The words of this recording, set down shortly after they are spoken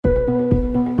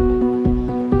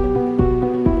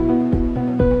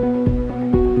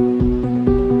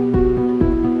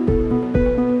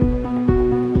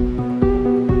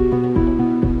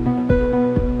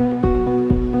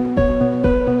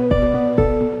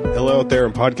there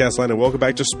in podcast land, and welcome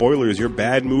back to Spoilers, your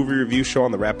bad movie review show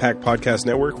on the Rat Pack Podcast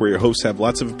Network, where your hosts have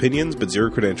lots of opinions but zero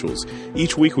credentials.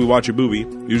 Each week we watch a movie,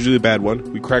 usually a bad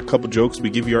one, we crack a couple jokes, we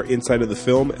give you our insight of the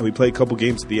film, and we play a couple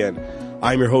games at the end.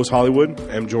 I'm your host, Hollywood.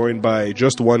 I'm joined by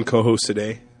just one co-host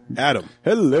today, Adam.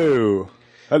 Hello.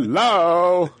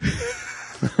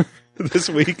 This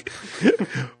week,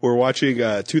 we're watching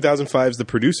 2005's The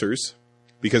Producers,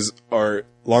 because our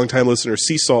longtime listener,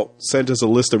 Sea Salt, sent us a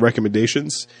list of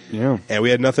recommendations. Yeah. And we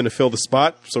had nothing to fill the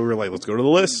spot, so we were like, let's go to the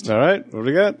list. All right. What do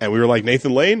we got? And we were like,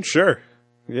 Nathan Lane? Sure.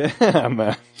 Yeah,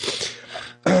 man.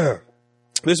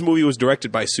 This movie was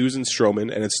directed by Susan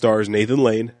Stroman, and it stars Nathan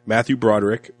Lane, Matthew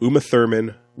Broderick, Uma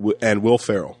Thurman, and Will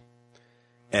Ferrell.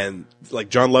 And, like,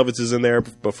 John Lovitz is in there,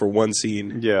 but for one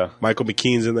scene. Yeah. Michael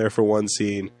McKean's in there for one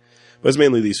scene. But it's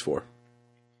mainly these four.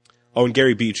 Oh, and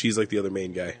Gary Beach, he's like the other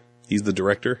main guy. He's the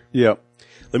director. Yeah.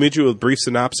 Let me do a brief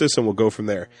synopsis, and we'll go from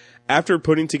there. After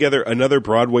putting together another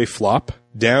Broadway flop,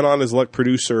 down on his luck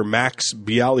producer Max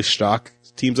Bialystock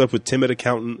teams up with timid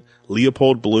accountant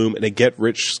Leopold Bloom in a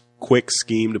get-rich-quick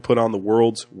scheme to put on the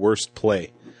world's worst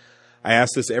play. I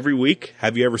ask this every week.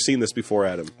 Have you ever seen this before,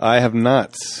 Adam? I have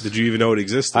not. Did you even know it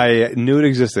existed? I knew it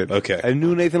existed. Okay. I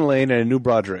knew Nathan Lane and I knew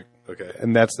Broderick. Okay.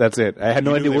 And that's it. I had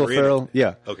no idea Will Ferrell.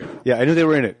 Yeah. Okay. Yeah, I knew they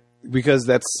were in it because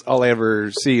that's all I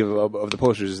ever see of the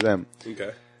posters is them.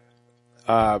 Okay.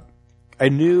 I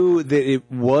knew that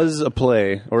it was a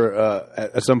play or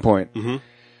at some point. Mm-hmm.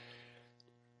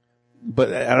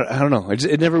 But I don't know.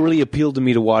 It never really appealed to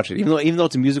me to watch it. Even though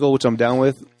it's a musical, which I'm down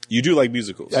with. You do like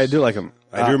musicals. I do like them.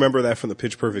 I do remember that from the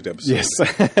Pitch Perfect episode.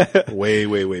 Yes. way,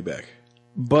 way, way back.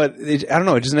 But I don't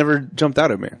know. It just never jumped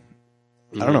out at me.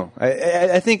 I don't know.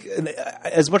 I think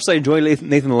as much as I enjoy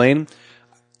Nathan Lane,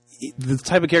 the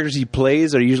type of characters he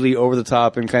plays are usually over the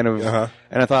top and kind of. Uh-huh.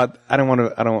 And I thought I'm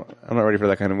not ready for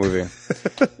that kind of movie.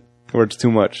 Where it's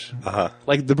too much.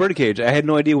 Like The Birdcage, I had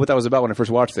no idea what that was about when I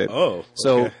first watched it. Oh, okay.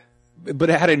 So, but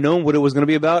had I known what it was going to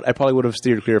be about, I probably would have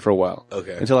steered clear for a while.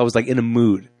 Okay. Until I was like in a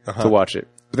mood to watch it.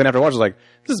 But then after I watched it, I was like,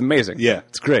 this is amazing. Yeah.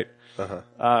 It's great.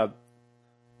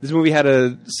 This movie had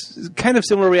a kind of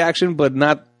similar reaction, but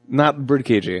not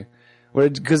Birdcagey,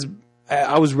 because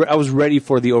I was ready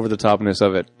for the over the topness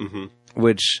of it,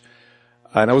 which,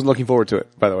 and I wasn't looking forward to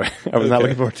it. By the way, I was not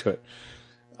looking forward to it.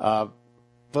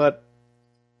 But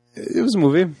it was a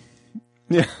movie.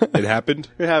 Yeah, It happened.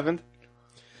 it happened.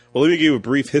 Well, let me give you a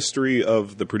brief history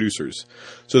of The Producers.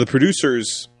 So The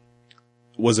Producers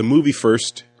was a movie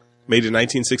first, made in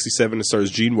 1967. It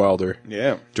stars Gene Wilder.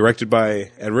 Yeah. Directed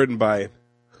by and written by...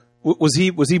 Was he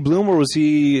Bloom or was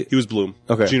he... He was Bloom.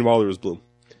 Okay. Gene Wilder was Bloom.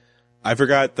 I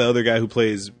forgot the other guy who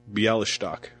plays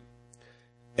Bialystock.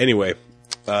 Anyway,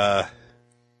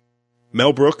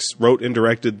 Mel Brooks wrote and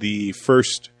directed the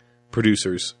first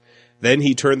Producers. Then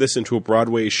he turned this into a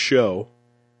Broadway show,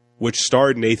 which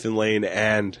starred Nathan Lane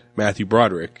and Matthew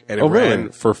Broderick, and it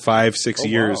ran for 5-6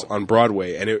 years on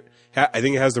Broadway. And I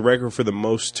think it has the record for the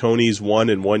most Tonys won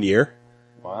in 1 year.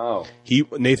 Wow.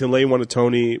 Nathan Lane won a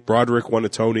Tony, Broderick won a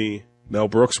Tony, Mel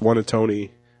Brooks won a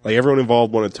Tony. Like everyone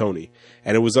involved won a Tony,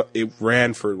 and it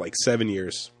ran for like 7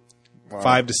 years,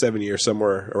 5 to 7 years,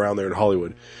 somewhere around there in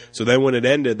Hollywood. So then when it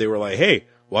ended, they were like, "Hey,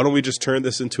 why don't we just turn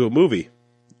this into a movie?"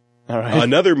 All right.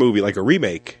 Another movie, like a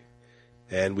remake.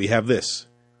 And we have this.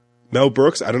 Mel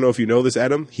Brooks, I don't know if you know this,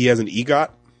 Adam. He has an EGOT.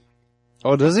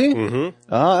 Oh, does he? Mm-hmm.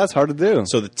 Oh, that's hard to do.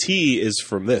 So the T is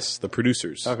from this, The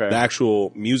Producers. Okay. The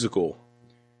actual musical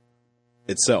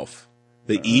itself.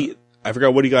 The E, I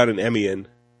forgot what he got an Emmy in.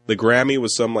 The Grammy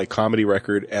was some like comedy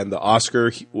record, and the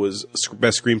Oscar was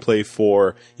best screenplay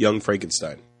for Young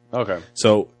Frankenstein. Okay.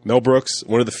 So Mel Brooks,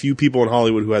 one of the few people in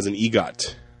Hollywood who has an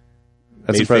EGOT.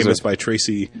 That's made impressive. famous by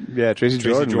Tracy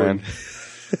Jordan, man.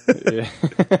 Yeah.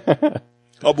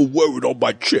 I'm a wearing on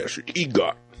my chest an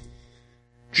EGOT.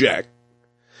 Jack.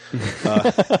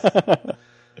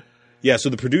 Yeah, so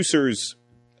The Producers,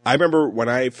 I remember when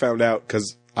I found out,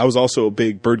 because I was also a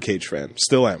big Birdcage fan,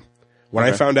 still am. When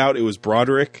I found out it was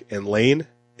Broderick and Lane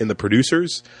in The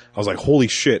Producers, I was like, holy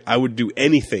shit, I would do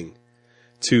anything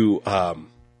to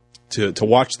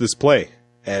watch this play.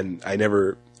 And I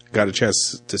never got a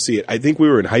chance to see it. I think we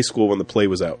were in high school when the play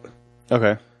was out.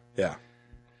 Okay. Yeah.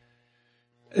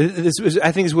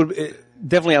 I think this would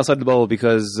definitely outside the bubble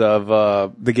because of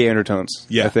the gay undertones.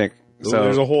 Yeah. I think. So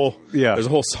there's a whole Yeah.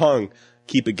 song,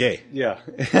 Keep It Gay. yeah.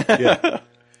 Yeah.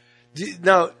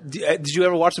 Now, did you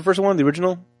ever watch the first one, the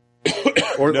original,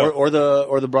 or No. or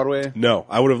the Broadway? No,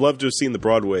 I would have loved to have seen the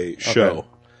Broadway show, Okay.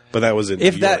 but that was in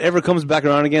If New that York. ever comes back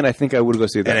around again, I think I would go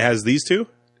see that. And it has these two?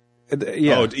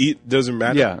 Yeah. Oh, it doesn't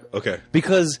matter? Yeah. Okay.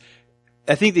 Because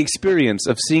I think the experience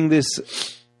of seeing this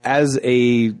as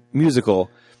a musical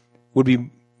would be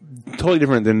totally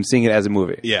different than seeing it as a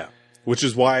movie. Yeah. Which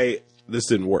is why this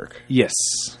didn't work. Yes.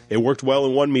 It worked well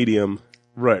in one medium.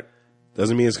 Right.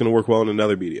 Doesn't mean it's going to work well in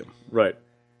another medium. Right.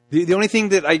 The only thing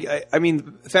that I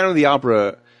mean, Phantom of the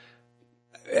Opera,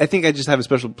 I think I just have a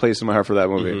special place in my heart for that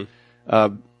movie.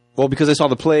 Well, because I saw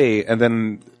the play and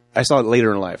then I saw it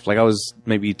later in life. Like I was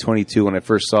maybe 22 when I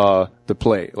first saw the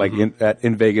play, like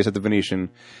in Vegas at the Venetian,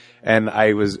 and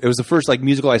it was the first like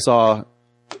musical I saw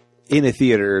in a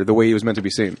theater the way it was meant to be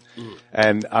seen,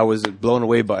 and I was blown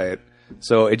away by it.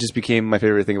 So it just became my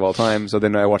favorite thing of all time. So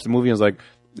then I watched the movie and I was like,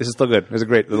 this is still good. This is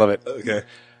great. I love it. Okay.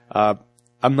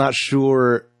 I'm not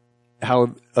sure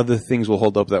how other things will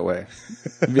hold up that way.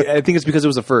 I think it's because it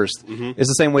was the first. It's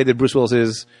the same way that Bruce Willis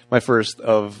is my first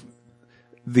of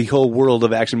the whole world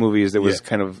of action movies that was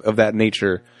kind of that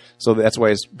nature. So that's why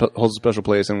it holds a special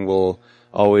place and will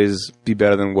always be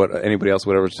better than what anybody else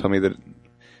would ever tell me that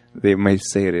they might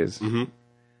say it is.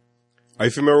 Are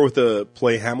you familiar with the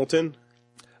play Hamilton?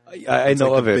 I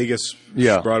know of the it. Biggest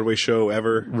Broadway show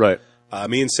ever. Right.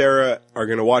 Me and Sarah are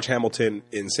going to watch Hamilton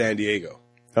in San Diego.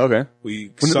 Okay.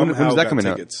 We when somehow is that got coming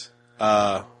tickets.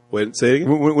 Wait, say it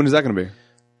again? When is that going to be?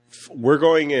 We're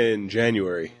going in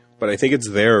January, but I think it's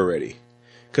there already.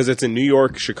 Because it's in New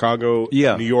York, Chicago,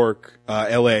 New York,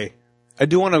 L.A. I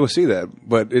do want to go see that,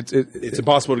 but it's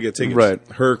impossible to get tickets. Right.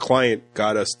 Her client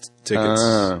got us tickets.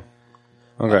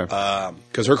 Okay.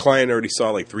 Because her client already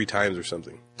saw like 3 times or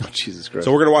something. Oh, Jesus Christ.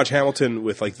 So we're going to watch Hamilton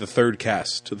with like the third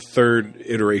cast, to the third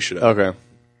iteration of it. Okay.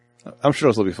 I'm sure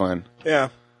it'll be fine. Yeah.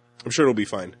 I'm sure it'll be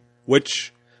fine.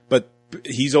 But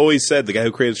he's always said, the guy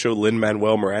who created the show,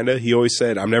 Lin-Manuel Miranda, he always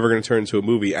said, I'm never going to turn into a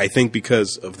movie, I think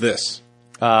because of this.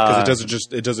 Because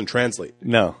it doesn't translate.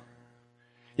 No.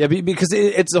 Yeah, because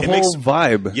it's the whole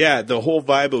vibe. Yeah, the whole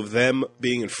vibe of them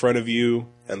being in front of you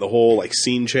and the whole like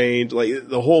scene change, like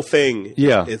the whole thing.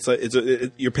 Yeah.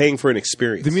 You're paying for an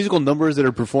experience. The musical numbers that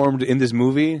are performed in this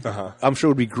movie, I'm sure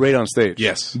would be great on stage.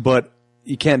 Yes. But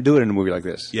you can't do it in a movie like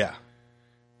this. Yeah.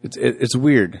 It's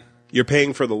weird. You're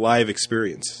paying for the live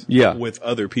experience. Yeah. With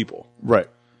other people. Right.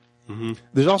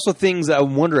 There's also things that I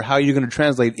wonder how you're going to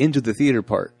translate into the theater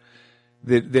part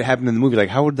that happened in the movie. Like,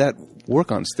 how would that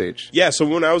work on stage? Yeah, so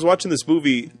when I was watching this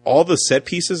movie, all the set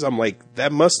pieces, I'm like,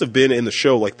 that must have been in the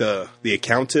show, like the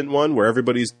accountant one where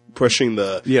everybody's pushing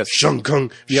the shung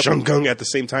gung at the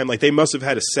same time. Like, they must have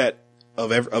had a set of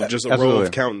just a row of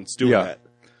accountants doing that.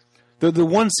 The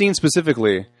one scene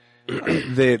specifically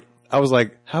that I was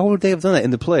like, how would they have done that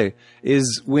in the play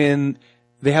is when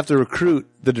they have to recruit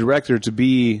the director to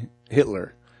be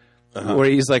Hitler. Where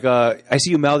he's like, I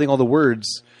see you mouthing all the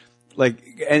words. Like,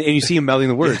 and you see him mouthing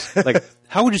the words. Like,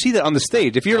 how would you see that on the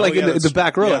stage? If you're like in the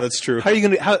back row. Yeah, that's true. How are you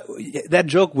going to, that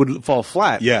joke would fall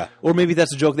flat. Yeah. Or maybe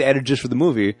that's a joke they added just for the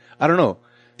movie. I don't know.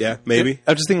 Yeah, maybe.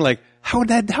 I was just thinking like, how would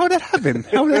that happen?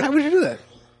 How would you do that?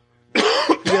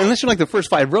 Unless you're like the first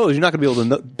 5 rows, you're not going to be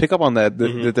able to pick up on that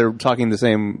they're talking at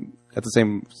the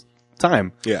same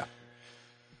time. Yeah.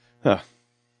 Huh.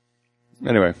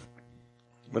 Anyway,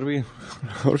 what are we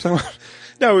talking about?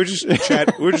 No, we're just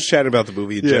chatting about the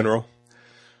movie in general.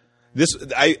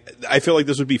 I feel like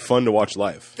this would be fun to watch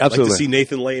live. Absolutely. Like to see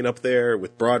Nathan Lane up there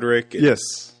with Broderick. And, Yes.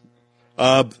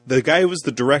 The guy who was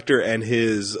the director and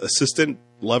his assistant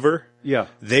lover. Yeah.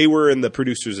 They were in the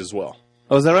producers as well.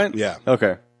 Oh, is that right? Yeah.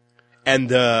 Okay.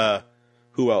 And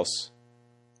who else?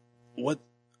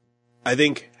 I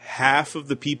think half of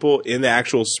the people in the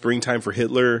actual Springtime for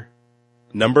Hitler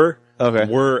number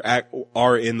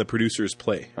are in the producer's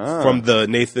play from the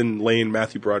Nathan Lane,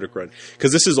 Matthew Broderick run.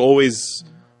 Because this is always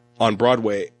on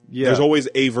Broadway. Yeah. There's always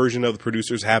a version of the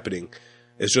producers happening.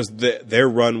 It's just their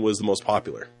run was the most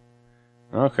popular.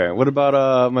 Okay. What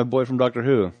about my boy from Doctor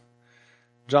Who?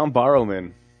 John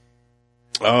Barrowman.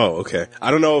 Oh, okay. I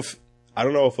don't know if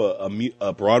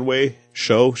a Broadway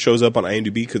show shows up on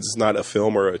IMDb because it's not a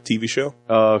film or a TV show.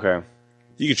 Oh, okay.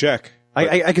 You can check.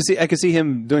 I can see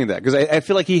him doing that because I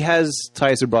feel like he has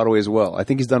ties to Broadway as well. I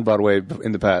think he's done Broadway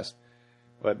in the past,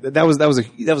 but that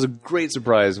was a great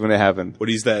surprise when it happened. What,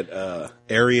 he's that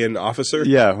Aryan officer?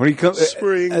 Yeah, when he comes,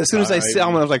 Spring as soon as I saw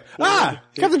him, I was like,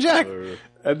 Captain Jack.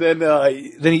 And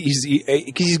then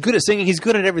he's good at singing. He's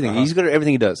good at everything. He's good at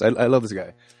everything he does. I love this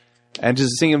guy, and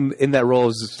just seeing him in that role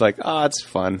is just like, it's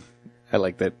fun. I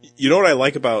like that. You know what I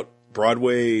like about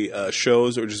Broadway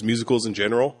shows or just musicals in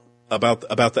general? About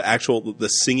the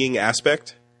singing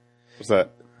aspect. What's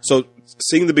that? So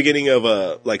sing the beginning of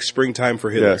like Springtime for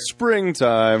Hitler. Yeah,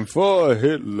 Springtime for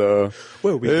Hitler.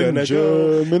 Where we gonna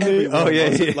go? Oh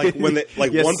yeah. Like when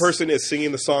one person is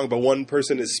singing the song, but one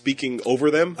person is speaking over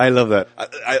them. I love that.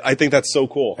 I think that's so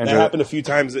cool. Andrew, that happened a few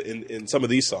times in some of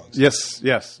these songs. Yes.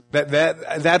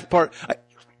 That part.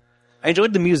 I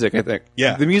enjoyed the music. I think.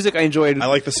 Yeah. The music I enjoyed. I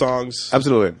like the songs.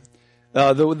 Absolutely.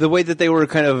 The way that they were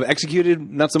kind of executed,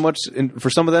 not so much for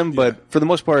some of them, but for the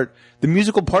most part, the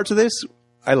musical parts of this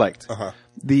I liked.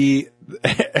 The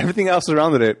everything else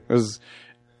surrounded it was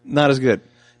not as good.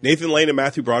 Nathan Lane and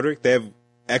Matthew Broderick, they have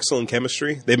excellent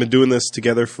chemistry. They've been doing this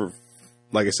together for,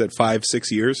 like I said, 5-6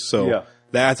 years. So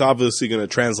that's obviously going to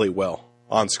translate well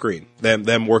on screen.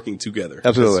 Them working together.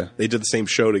 Absolutely. They did the same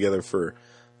show together for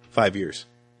 5 years.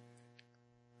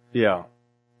 Yeah.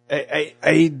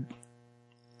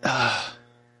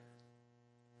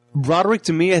 Broderick,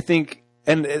 to me, I think,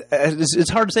 and it's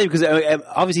hard to say because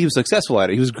obviously he was successful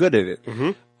at it. He was good at it.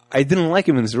 Mm-hmm. I didn't like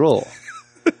him in this role.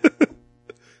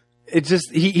 It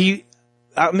just maybe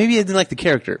I didn't like the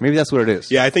character. Maybe that's what it is.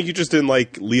 Yeah, I think you just didn't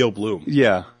like Leo Bloom.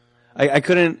 Yeah, I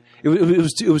couldn't. It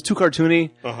was too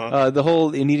cartoony. The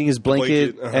whole in eating his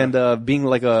blanket and being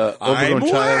like a overgrown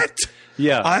child. Wet.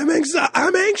 Yeah, I'm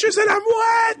anxious and I'm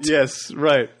wet. Yes,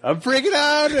 right. I'm freaking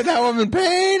out and now I'm in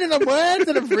pain and I'm wet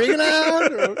and I'm freaking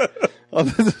out.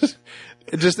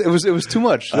 It was too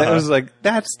much. That was like,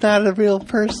 that's not a real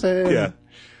person. Yeah.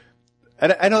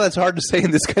 And I know that's hard to say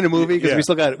in this kind of movie because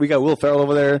we got Will Ferrell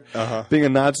over there being a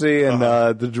Nazi and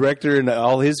the director and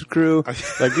all his crew.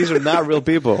 Like, these are not real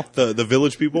people. The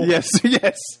village people? Yes.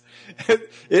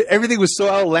 Everything was so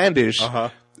outlandish.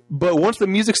 But once the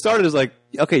music started, it's like,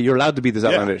 okay, you're allowed to be this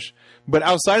outlandish. But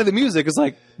outside of the music, it's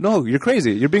like, no, you're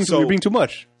crazy. You're being too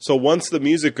much. So once the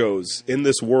music goes in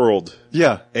this world,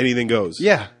 anything goes.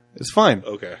 Yeah, it's fine.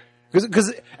 Okay.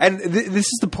 Because this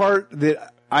is the part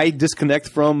that I disconnect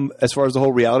from as far as the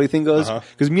whole reality thing goes.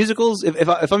 Because musicals,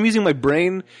 if I'm using my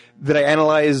brain that I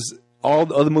analyze all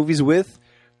the other movies with,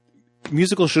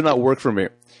 musicals should not work for me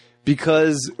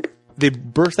because they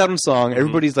burst out in song.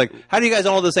 Everybody's like, how do you guys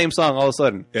all know the same song all of a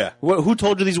sudden? Yeah. Who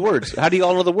told you these words? How do you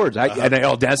all know the words? Are they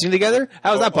all dancing together?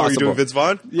 How is that possible? Are you doing Vince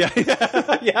Vaughn? Yeah.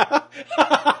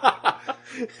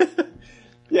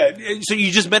 Yeah, so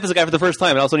you just met this guy for the first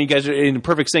time, and all of a sudden you guys are in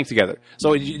perfect sync together.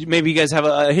 So maybe you guys have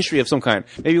a history of some kind.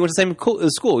 Maybe you went to the same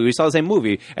school, you saw the same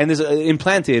movie, and there's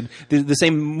implanted the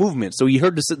same movement. So you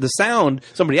heard the sound,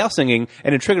 somebody else singing,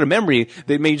 and it triggered a memory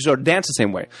that made you start dance the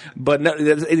same way. But no,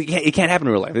 it can't happen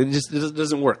in real life. It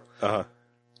doesn't work.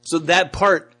 So that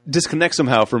part disconnects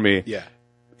somehow for me. Yeah.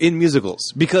 In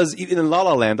musicals, because even in La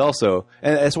La Land also,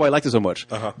 and that's why I liked it so much.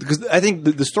 Because I think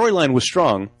the storyline was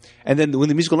strong, and then when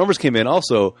the musical numbers came in,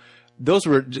 also those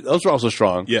were also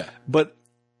strong. Yeah. But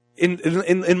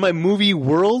in my movie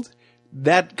world,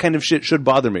 that kind of shit should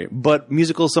bother me. But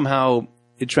musicals somehow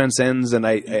it transcends, and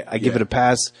I give it a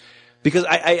pass because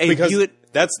I view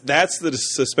it. That's the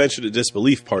suspension of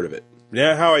disbelief part of it.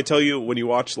 Yeah, how I tell you when you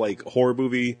watch like a horror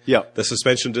movie, the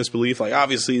suspension of disbelief, like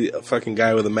obviously a fucking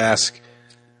guy with a mask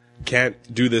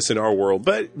can't do this in our world,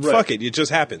 but fuck it just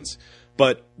happens.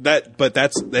 But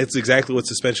that's exactly what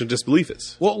suspension of disbelief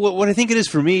is. Well, what I think it is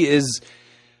for me is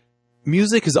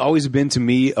music has always been to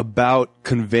me about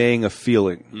conveying a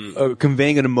feeling,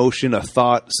 conveying an emotion, a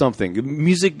thought, something.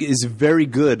 Music is very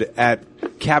good at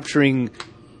capturing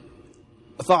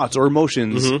thoughts or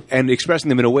emotions and expressing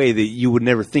them in a way that you would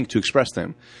never think to express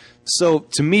them. So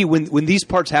to me, when these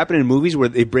parts happen in movies where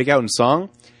they break out in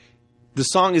song, the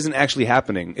song isn't actually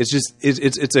happening. It's just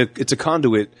it's a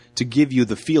conduit to give you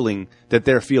the feeling that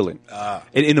they're feeling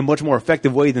in a much more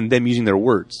effective way than them using their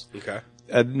words. Okay.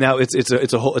 Now it's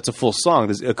a full song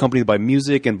that's accompanied by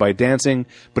music and by dancing,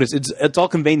 but it's all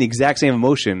conveying the exact same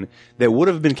emotion that would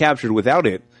have been captured without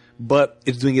it, but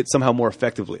it's doing it somehow more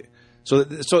effectively. So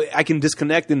I can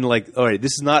disconnect and like, all right,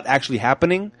 this is not actually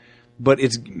happening, but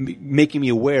it's making me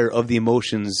aware of the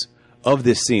emotions of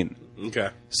this scene. Okay.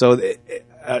 So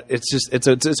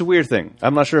it's a weird thing.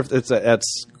 I'm not sure if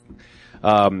that's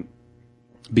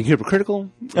being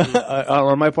hypocritical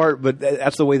on my part, but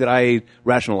that's the way that I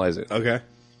rationalize it. Okay.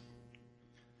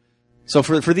 So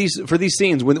for these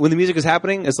scenes, when the music is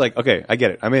happening, it's like, okay, I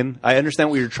get it. I'm in. I understand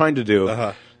what you're trying to do.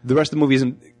 The rest of the movie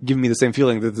isn't giving me the same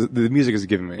feeling that the music is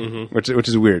giving me, which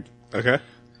is weird. Okay.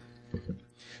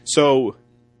 So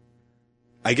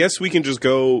I guess we can just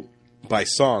go by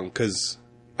song because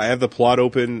I have the plot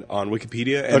open on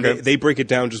Wikipedia, and they break it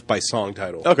down just by song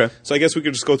title. Okay. So I guess we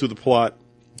could just go through the plot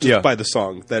just by the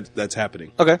song that's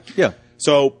happening. Okay, yeah.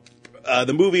 So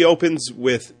the movie opens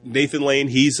with Nathan Lane.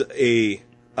 He's a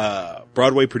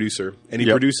Broadway producer, and he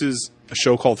produces a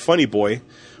show called Funny Boy,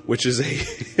 which is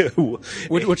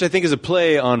which I think is a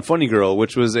play on Funny Girl,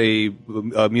 which was a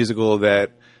musical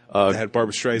that had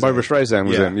Barbra Streisand. Barbra Streisand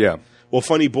was in, yeah. Well,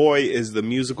 Funny Boy is the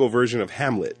musical version of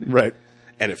Hamlet. Right.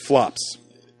 And it flops.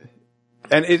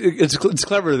 And it's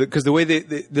clever because the way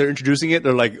they're introducing it,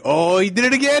 they're like, "Oh, he did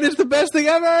it again! It's the best thing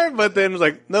ever!" But then it's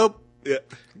like, "Nope, Yeah.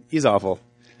 He's awful.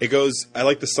 It goes, I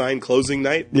like the sign closing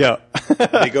night. Yeah.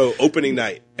 They go opening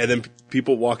night. And then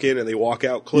people walk in and they walk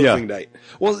out closing night.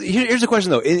 Well, here's the question,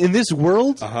 though. In this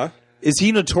world, is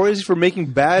he notorious for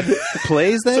making bad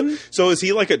plays then? So is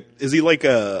he like a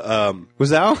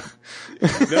Wazao?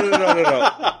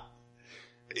 No.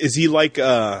 Is he like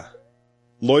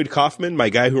Lloyd Kaufman, my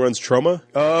guy who runs Troma?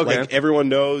 Oh, okay. Like everyone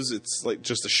knows it's like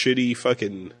just a shitty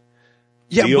fucking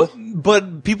Yeah, deal?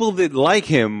 but people that like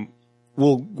him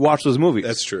will watch those movies.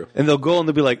 That's true. And they'll go and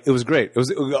they'll be like, it was great. It was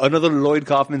another Lloyd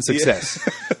Kaufman success.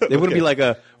 They wouldn't be like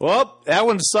well, that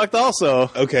one sucked also.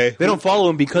 Okay. They don't follow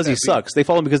him because he sucks. They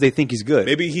follow him because they think he's good.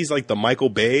 Maybe he's like the Michael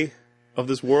Bay of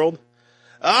this world.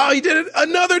 Oh, he did it!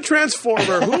 Another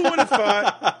Transformer. Who would have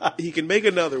thought he can make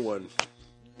another one?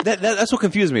 That's what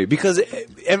confused me because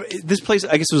this place,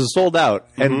 I guess, was sold out,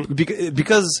 and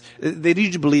because they need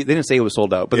you to believe, they didn't say it was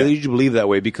sold out, but they need you to believe that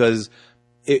way because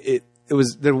it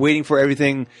was, they're waiting for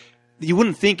everything. You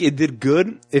wouldn't think it did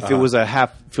good if it was a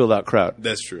half filled out crowd.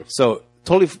 That's true. So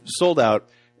totally sold out.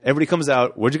 Everybody comes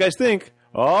out. What'd you guys think?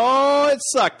 Oh, it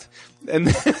sucked. And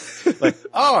then, like,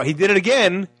 oh, he did it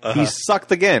again. He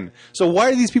sucked again. So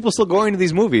why are these people still going to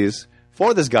these movies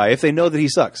for this guy if they know that he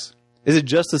sucks? Is it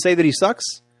just to say that he sucks?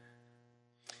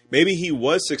 Maybe he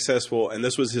was successful and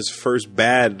this was his first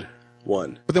bad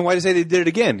one. But then why do you say they did it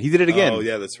again? He did it again. Oh,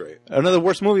 yeah, that's right. Another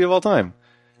worst movie of all time.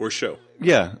 Worst show.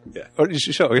 Yeah. Yeah. Or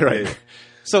show. You're right. Yeah.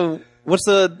 So what's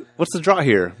the draw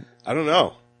here? I don't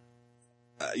know.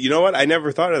 You know what? I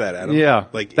never thought of that, Adam. Yeah.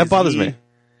 Like that bothers me.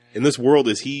 In this world,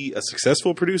 is he a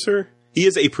successful producer? He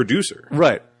is a producer.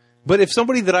 Right. But if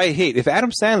somebody that I hate, if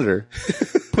Adam Sandler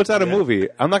puts out a movie,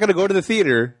 I'm not going to go to the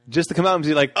theater just to come out and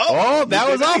be like, oh that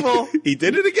was awful. He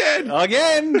did it again.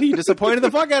 Again. He disappointed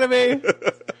the fuck out of me.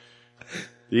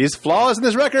 He's flawless in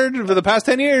this record for the past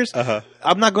 10 years.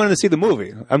 I'm not going to see the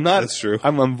movie. I'm not. That's true.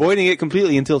 I'm avoiding it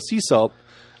completely until Sea Salt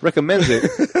recommends it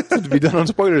to be done on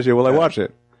spoilers here while I watch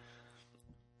it.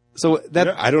 So that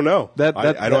I don't know. I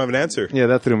don't have an answer. Yeah,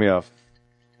 that threw me off.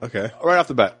 Okay. Right off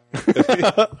the bat.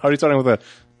 Already starting with a,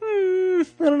 I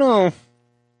don't know.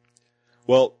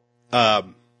 Well,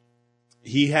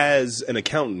 he has an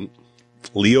accountant,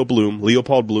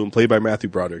 Leopold Bloom, played by Matthew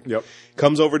Broderick. Yep.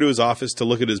 Comes over to his office to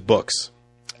look at his books.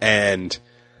 And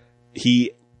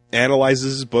he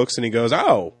analyzes his books and he goes,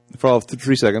 oh. For all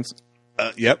 3 seconds.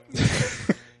 Yep.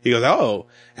 He goes, oh,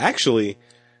 actually,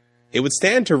 it would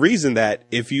stand to reason that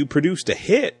if you produced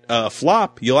a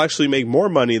flop, you'll actually make more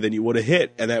money than you would have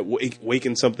hit. And that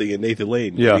wakened something in Nathan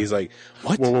Lane. Yeah. And he's like,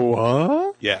 what?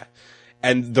 What? Yeah.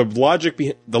 And the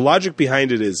logic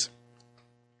behind it is,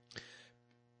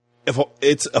 if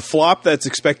it's a flop that's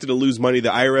expected to lose money, the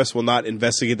IRS will not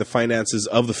investigate the finances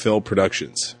of the film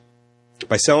productions.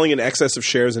 By selling in excess of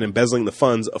shares and embezzling the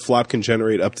funds, a flop can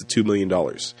generate up to $2 million.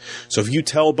 So if you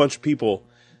tell a bunch of people,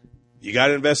 you got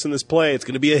to invest in this play, it's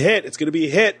going to be a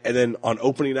hit, and then on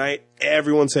opening night,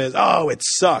 everyone says, oh, it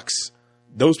sucks.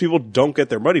 Those people don't get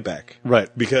their money back. Right.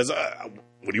 Because,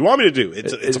 what do you want me to do?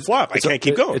 It's a flop. I can't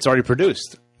keep going. It's already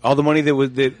produced. All the money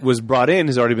that was brought in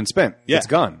has already been spent. Yeah. It's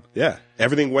gone. Yeah.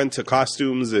 Everything went to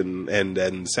costumes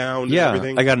and sound Yeah. and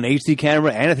everything. I got an HD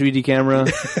camera and a 3D camera.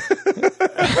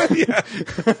 Yeah.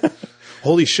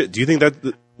 Holy shit. Do you think that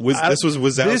this was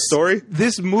Wazow's story?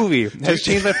 This movie has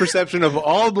changed my perception of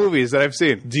all movies that I've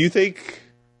seen. Do you think...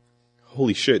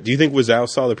 Holy shit. Do you think Wazow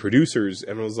saw the producers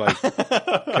and was like,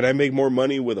 can I make more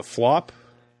money with a flop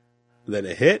than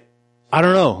a hit? I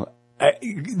don't know.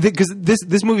 Because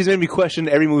this movie's made me question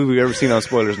every movie we've ever seen on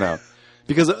spoilers now.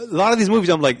 Because a lot of these movies,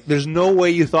 I'm like, there's no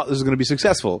way you thought this was going to be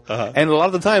successful. And a lot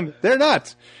of the time, they're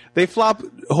not. They flop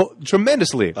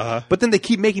tremendously. But then they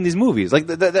keep making these movies. Like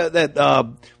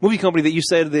that movie company that you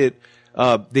said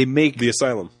that they make... The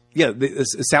Asylum. Yeah, the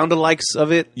sound-alikes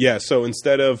of it. Yeah, so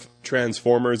instead of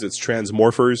Transformers, it's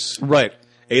Transmorphers. Right.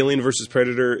 Alien versus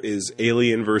Predator is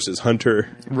Alien versus Hunter.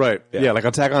 Right. Yeah, like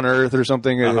Attack on Earth or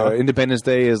something. Independence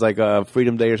Day is like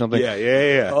Freedom Day or something. Yeah.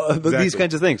 Exactly. These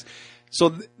kinds of things.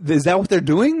 So is that what they're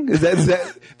doing? Is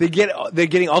that they're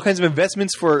getting all kinds of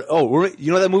investments for? Oh,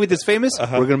 you know that movie that's famous? We're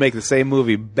going to make the same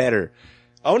movie better.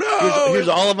 Oh no! Here's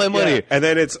all of my money. Yeah. And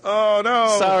then it's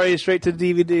no. Sorry, straight to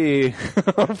DVD.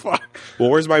 Oh, fuck.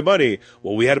 Well, where's my money?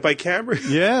 Well, we had to buy cameras.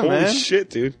 Yeah, Holy man. shit,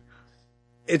 dude.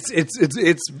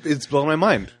 It's blowing my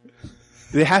mind.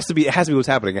 It has to be what's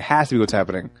happening. It has to be what's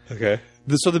happening. Okay.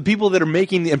 So the people that are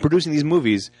making and producing these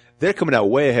movies, they're coming out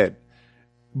way ahead.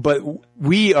 But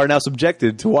we are now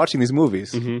subjected to watching these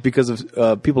movies because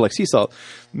of people like Sea Salt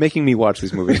making me watch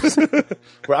these movies.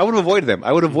 Where I would avoid them.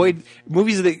 I would avoid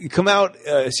movies that come out,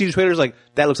 see the trailers like,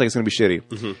 that looks like it's going to be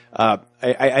shitty.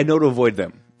 I know to avoid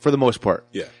them for the most part.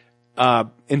 Yeah.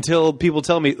 until people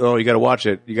tell me, "Oh, you got to watch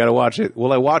it. You got to watch it."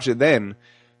 Well, I watch it then,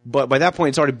 but by that point,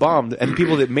 it's already bombed, and the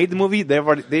people that made the movie,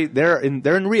 they're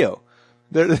in Rio.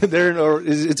 They're in, or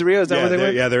it's Rio. Is that where they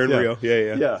went? Yeah, they're in Rio.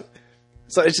 Yeah.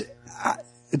 So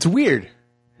it's weird.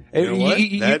 You know what?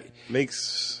 That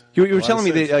makes. You were telling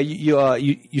me that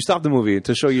you stopped the movie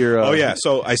to show your. Oh yeah,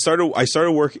 so I started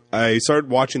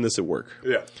watching this at work.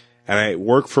 Yeah, and I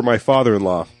work for my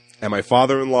father-in-law, and my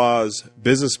father-in-law's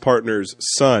business partner's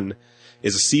son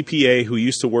is a CPA who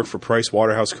used to work for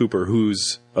PricewaterhouseCoopers,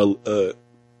 who's one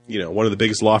of the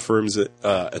biggest law firms,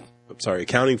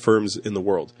 accounting firms in the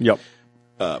world. Yep.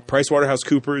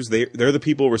 PricewaterhouseCoopers, they're the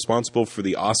people responsible for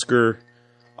the Oscar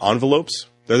envelopes.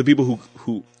 They're the people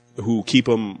who keep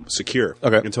them secure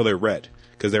until they're read,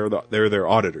 because they're their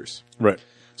auditors. Right.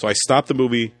 So I stopped the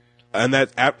movie, and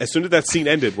as soon as that scene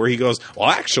ended, where he goes, "Well,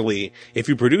 actually, if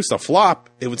you produced a flop,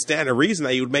 it would stand to reason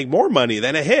that you would make more money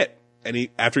than a hit." And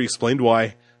after he explained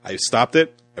why, I stopped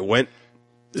it. I went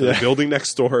to the building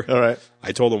next door. All right.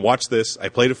 I told him, "Watch this." I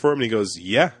played it for him, and he goes,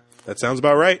 "Yeah, that sounds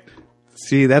about right."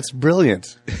 See, that's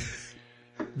brilliant.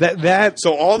 that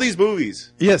So all these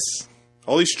movies, yes,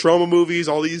 all these trauma movies,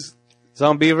 all these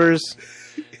Zombievers.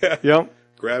 Yeah. Yep.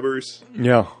 Grabbers.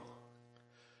 Yeah.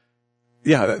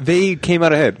 Yeah, they came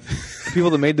out ahead. The people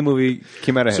that made the movie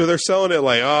came out ahead. So they're selling it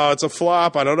like, "Oh, it's a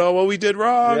flop. I don't know what we did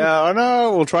wrong." Yeah, I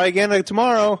know. We'll try again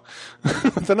tomorrow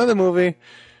with another movie.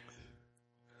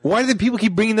 Why do the people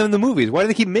keep bringing them the movies? Why do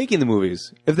they keep making the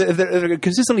movies? If they're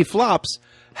consistently flops,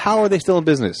 how are they still in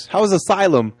business? How is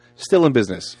Asylum still in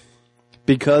business?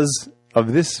 Because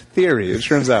of this theory, it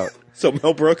turns out. So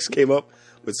Mel Brooks came up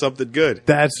with something good.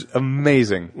 That's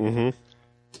amazing. Mm-hmm.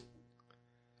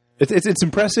 It's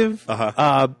impressive.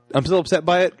 I'm still upset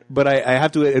by it, but I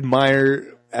have to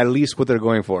admire at least what they're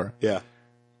going for. Yeah.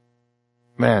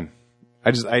 Man,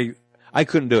 I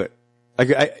couldn't do it.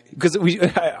 Because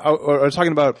I was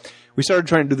talking about, we started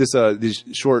trying to do this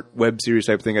short web series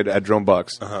type thing at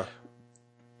Dronebox.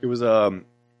 It was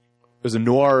a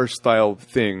noir style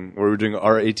thing where we were doing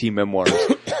RAT memoirs.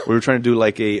 We were trying to do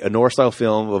like a noir style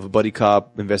film of a buddy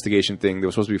cop investigation thing that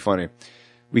was supposed to be funny.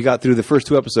 We got through the first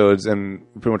 2 episodes and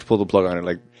we pretty much pulled the plug on it.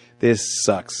 Like, this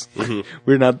sucks.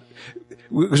 We're not.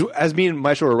 As me and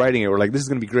my show were writing it, we're like, this is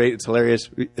going to be great. It's hilarious.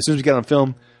 As soon as we get on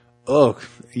film,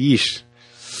 yeesh.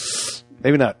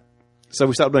 Maybe not. So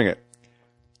we stopped doing it.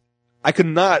 I could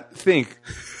not think.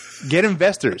 Get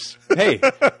investors. Hey,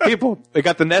 people, we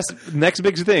got the next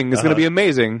big thing. It's going to be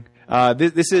amazing.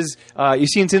 This is, you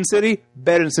seen Sin City?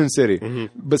 Better than Sin City.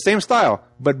 But same style,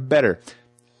 but better.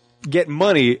 Get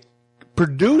money,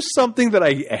 produce something that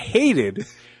I hated,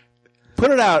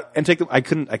 put it out, and take them. I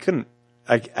couldn't.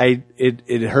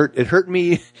 It hurt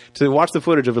me to watch the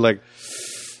footage of it. Like,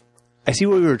 I see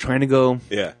where we were trying to go.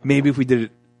 Yeah. Maybe if we did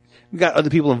it, we got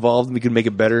other people involved and we could make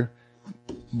it better.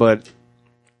 But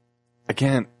I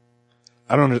can't.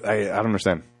 I don't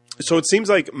understand. So it seems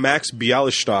like Max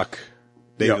Bialystock,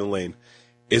 David Lane,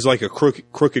 is like a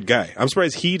crooked guy. I'm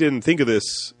surprised he didn't think of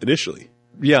this initially.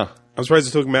 Yeah. I'm surprised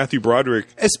it took Matthew Broderick.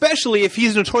 Especially if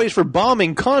he's notorious for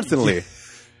bombing constantly.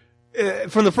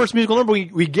 From the first musical number,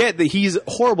 we get that he's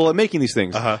horrible at making these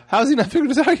things. How has he not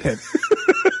figured this out yet?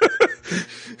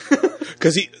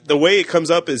 Because the way it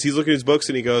comes up is he's looking at his books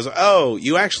and he goes, "Oh,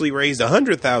 you actually raised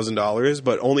 $100,000,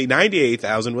 but only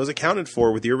 $98,000 was accounted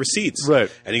for with your receipts." Right.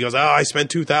 And he goes, "Oh, I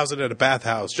spent $2,000 at a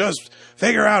bathhouse. Just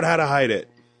figure out how to hide it."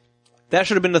 That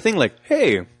should have been the thing. Like,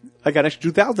 hey, I got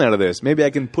extra $2,000 out of this. Maybe I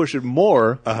can push it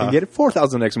more and get it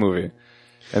 $4,000 next movie,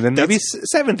 and then maybe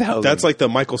 $7,000. That's like the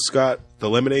Michael Scott, the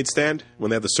lemonade stand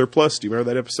when they have the surplus. Do you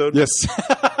remember that episode? Yes.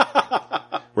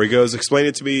 Where he goes, "Explain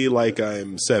it to me like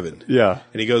I'm 7. Yeah.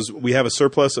 And he goes, "We have a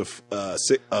surplus of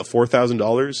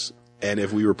 $4,000, and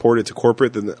if we report it to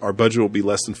corporate, then our budget will be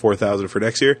less than $4,000 for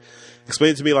next year.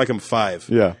 Explain it to me like I'm 5.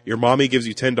 Yeah. Your mommy gives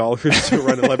you $10 to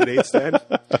run a lemonade stand,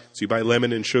 so you buy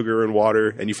lemon and sugar and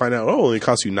water, and you find out, it only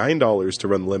costs you $9 to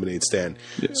run the lemonade stand.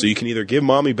 Yeah. So you can either give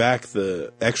mommy back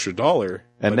the extra $1,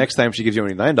 and next time she gives you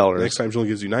only $9. Next time she only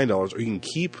gives you $9, or you can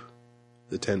keep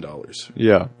the $10.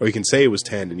 Yeah. Or you can say it was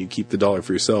 10 and you keep the $1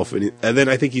 for yourself. And then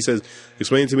I think he says,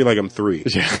 "Explain it to me like I'm 3.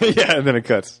 Yeah, and then it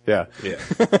cuts. Yeah. Yeah.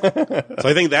 So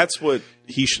I think that's what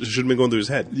he should have been going through his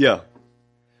head. Yeah.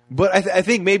 But I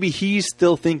think maybe he's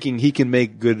still thinking he can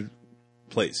make good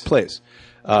plays.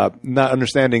 Not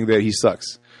understanding that he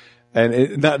sucks.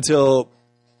 And not until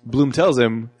Bloom tells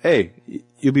him, "Hey,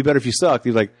 you'll be better if you suck."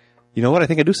 He's like, "You know what? I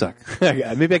think I do suck.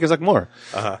 Maybe I can suck more."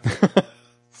 So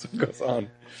it goes on.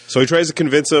 So he tries to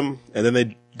convince him, and then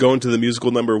they go into the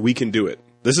musical number, "We Can Do It."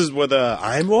 This is with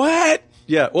 "I'm What?"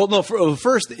 Yeah. Well, no.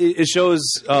 First, it shows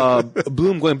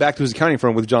Bloom going back to his accounting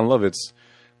firm with John Lovitz,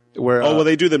 Where Oh, well,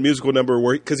 they do the musical number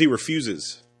where because he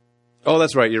refuses. oh,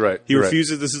 that's right. You're right. He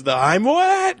refuses. This is the I'm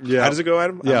wet. Yeah. How does it go,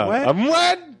 Adam? Yeah, I'm wet. I'm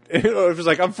wet. Or if it's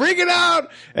like I'm freaking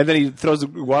out, and then he throws the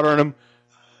water on him.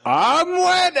 I'm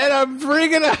wet and I'm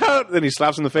freaking out. Then he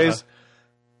slaps him in the face.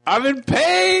 I'm in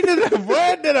pain and I'm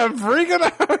wet and I'm freaking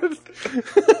out.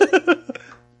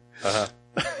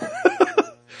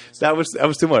 That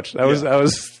was too much. That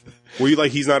was. Were you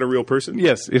like he's not a real person?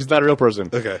 Yes, it's not a real person.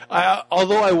 Okay.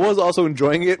 Although I was also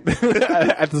enjoying it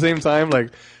at the same time. Like,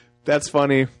 that's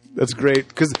funny. That's great.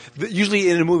 Because usually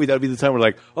in a movie, that would be the time where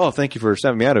like, oh, thank you for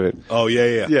snapping me out of it. Oh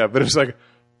yeah. Yeah, but it's like,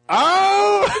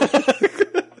 oh!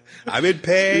 I'm in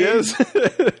pain. Yes.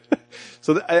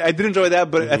 So I did enjoy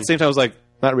that, but at the same time, I was like,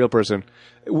 not a real person.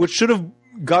 Which should have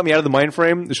got me out of the mind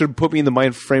frame. It should have put me in the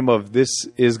mind frame of this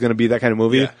is going to be that kind of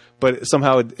movie. Yeah. But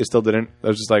somehow it still didn't. I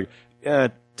was just like,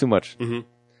 too much. Mm-hmm.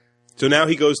 So now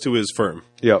he goes to his firm.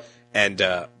 Yep. And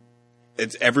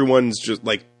it's everyone's just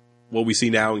like what we see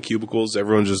now in cubicles.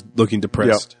 Everyone's just looking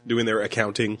depressed, doing their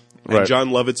accounting. And Right. John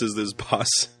Lovitz is this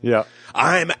boss. Yeah.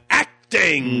 I'm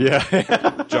acting. Yeah.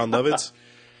 John Lovitz.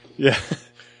 Yeah.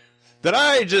 Did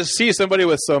I just see somebody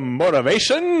with some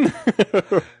motivation?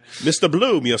 Mr.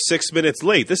 Bloom, you're 6 minutes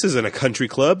late. This isn't a country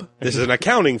club. This is an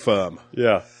accounting firm.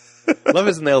 Yeah.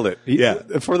 Lovitz nailed it.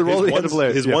 For the role he had to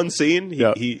play. His one scene,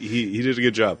 he did a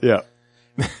good job. Yeah.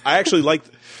 I actually liked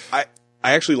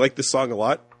this song a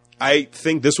lot. I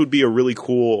think this would be a really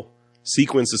cool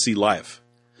sequence to see live.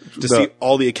 To see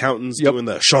all the accountants doing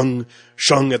the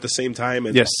shung at the same time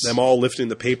and them all lifting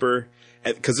the paper.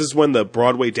 Because this is when the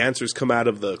Broadway dancers come out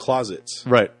of the closets.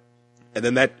 Right. And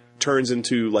then that turns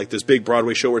into like this big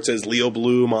Broadway show where it says Leo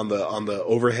Bloom on the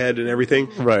overhead and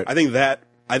everything. Right. I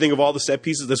think of all the set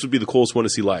pieces, this would be the coolest one to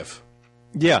see live.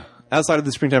 Yeah. Outside of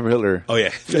the Springtime for Hitler. Oh,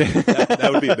 yeah. that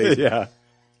would be amazing. Yeah.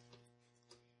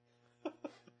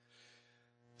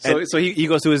 So he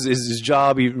goes to his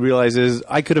job. He realizes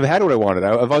I could have had what I wanted.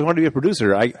 If I wanted to be a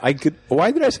producer, I could. Why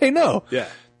did I say no? Yeah.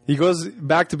 He goes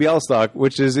back to Bialystok,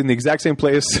 which is in the exact same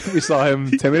place we saw him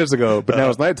 10 minutes ago, but now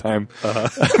it's nighttime.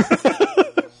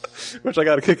 Which I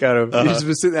got a kick out of. He's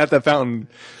been sitting at that fountain.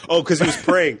 Oh, because he was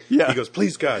praying. Yeah. He goes,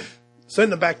 please, God,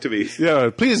 send them back to me. Yeah,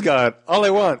 please, God, all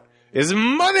I want is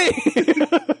money.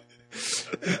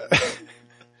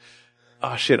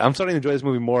 Oh, shit. I'm starting to enjoy this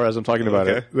movie more as I'm talking about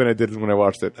it than I did when I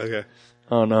watched it. Okay.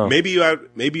 Oh, no.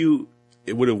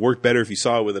 It would have worked better if you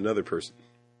saw it with another person.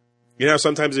 You know,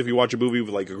 sometimes if you watch a movie with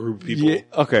like a group of people,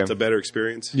 it's a better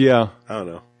experience. Yeah. I don't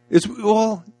know.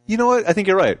 Well, you know what? I think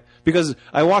you're right. Because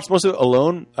I watched most of it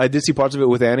alone. I did see parts of it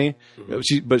with Annie,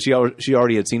 but she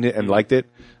already had seen it and liked it.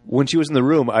 When she was in the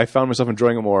room, I found myself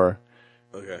enjoying it more.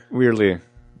 Okay. Weirdly.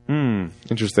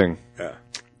 Interesting. Yeah.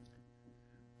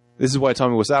 This is why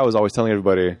Tommy Wiseau was always telling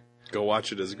everybody, go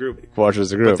watch it as a group. Watch it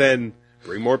as a group. But then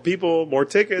bring more people, more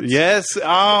tickets. Yes.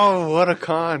 Oh, what a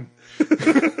con.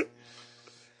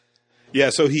 Yeah,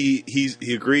 so he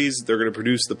agrees they're going to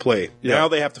produce the play. Yeah. Now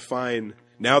they have to find.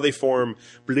 Now they form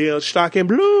Bialystok and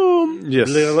Bloom. Yes.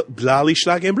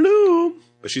 Bialystok and Bloom.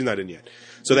 But she's not in yet.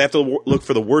 So they have to look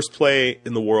for the worst play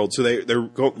in the world. So they're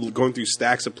going through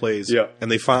stacks of plays. Yeah.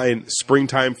 And they find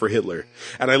Springtime for Hitler.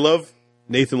 And I love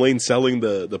Nathan Lane selling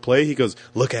the play. He goes,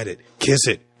 look at it, kiss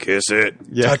it,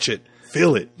 touch it,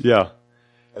 feel it. Yeah.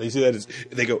 And you see that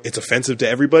they go, it's offensive to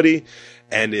everybody,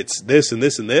 and it's this and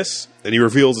this and this. And he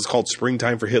reveals it's called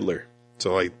Springtime for Hitler.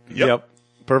 So like, yep.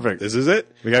 Perfect. This is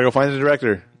it. We gotta go find the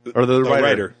director. Or the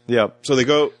writer. Yep. So they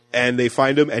go and they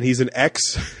find him, and he's an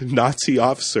ex-Nazi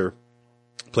officer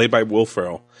played by Will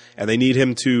Ferrell. And they need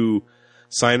him to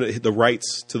sign the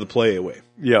rights to the play away.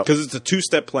 Yeah. Because it's a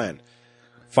two-step plan.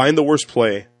 Find the worst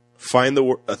play. Find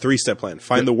a three-step plan.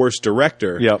 Find the worst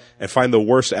director. Yep. And find the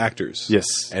worst actors.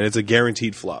 Yes. And it's a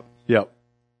guaranteed flop. Yep.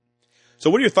 So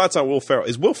what are your thoughts on Will Ferrell?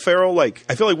 Is Will Ferrell like...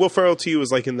 I feel like Will Ferrell to you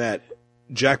is like in that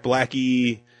Jack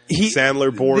Blackie,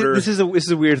 Sandler border. This is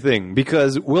a weird thing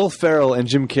because Will Ferrell and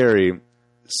Jim Carrey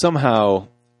somehow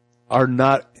are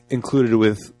not included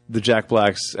with the Jack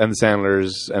Blacks and the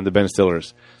Sandlers and the Ben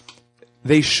Stillers.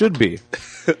 They should be.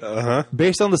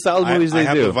 Based on the style of movies they do.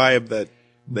 I have the vibe that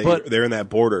they're in that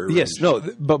border. Yes, no,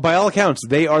 but by all accounts,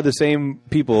 they are the same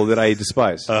people that I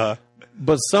despise.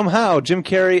 But somehow Jim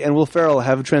Carrey and Will Ferrell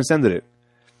have transcended it.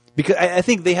 Because I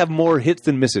think they have more hits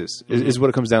than misses, is what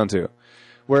it comes down to.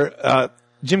 Where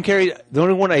Jim Carrey, the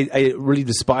only one I really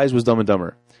despised was Dumb and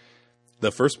Dumber.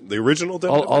 The original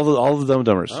Dumb and Dumber? All the Dumb and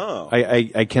Dumbers. Oh.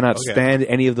 I cannot stand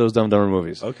any of those Dumb and Dumber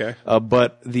movies. Okay.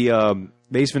 But the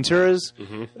Ace Venturas,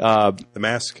 The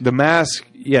Mask. The Mask,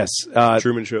 yes.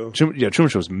 Truman Show. Truman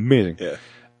Show was amazing. Yeah.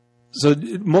 So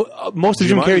most of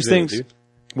Jim Carrey's things...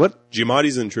 What?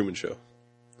 Giamatti's in Truman Show.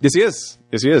 Yes, he is.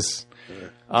 Yes, he is.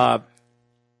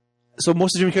 So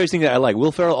most of Jim Carrey's things that I like.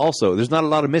 Will Ferrell also. There's not a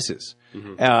lot of misses.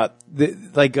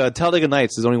 Talladega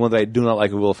Nights is the only one that I do not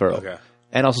like with Will Ferrell. Okay.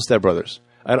 And also Step Brothers.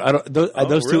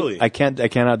 Those really? two, I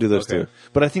cannot do those Okay. two.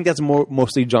 But I think that's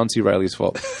mostly John C. Reilly's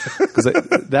fault. Because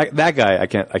that guy, I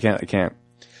can't.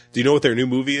 Do you know what their new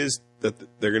movie is that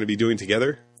they're going to be doing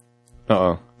together?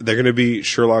 Uh-oh. They're going to be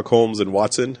Sherlock Holmes and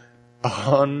Watson.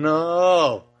 Oh,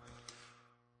 no.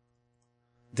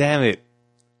 Damn it.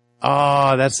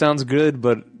 Oh, that sounds good,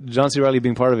 but John C. Reilly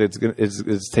being part of it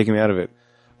is taking me out of it.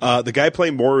 The guy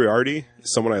playing Moriarty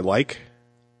is someone I like.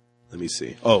 Let me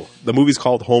see. Oh, the movie's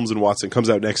called Holmes and Watson. Comes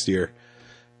out next year.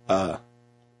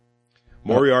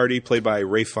 Moriarty played by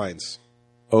Ray Fiennes.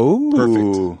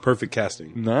 Oh. Perfect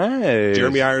casting. Nice.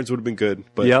 Jeremy Irons would have been good,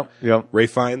 but Yep. Ray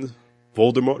Fiennes,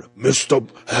 Voldemort, Mr.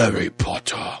 Harry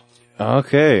Potter.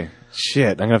 Okay.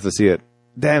 Shit, I'm going to have to see it.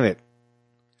 Damn it.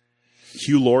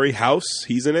 Hugh Laurie, House,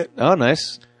 he's in it. Oh,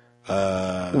 nice.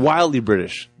 Wildly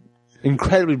British.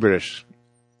 Incredibly British.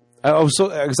 I was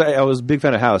a big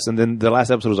fan of House, and then the last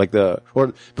episode was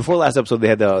before the last episode, they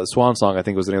had the Swan Song, I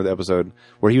think was the name of the episode,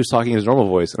 where he was talking in his normal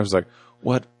voice, and I was like,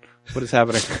 what is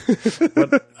happening?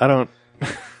 I don't...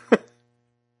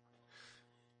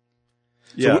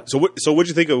 Yeah. So what'd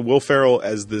you think of Will Ferrell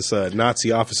as this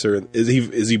Nazi officer? Is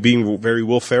he being very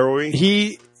Will Ferrell-y?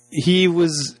 It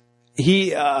was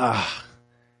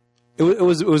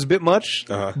a bit much,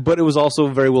 but it was also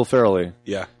very Will Ferrell-y.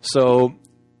 Yeah. So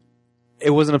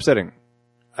it wasn't upsetting.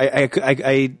 I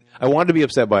wanted to be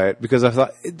upset by it because I was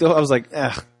like,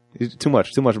 too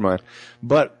much of mine.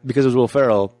 But because it was Will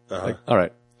Ferrell, like, all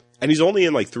right. And he's only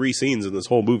in like 3 scenes in this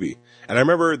whole movie. And I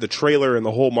remember the trailer and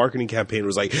the whole marketing campaign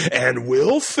was like, and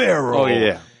Will Ferrell. Oh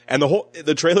yeah. And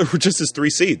the trailer were just his 3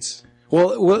 scenes.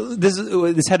 Well, this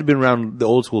had to be around the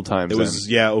old school times. It was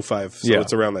 05, so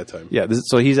it's around that time. Yeah,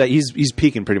 so he's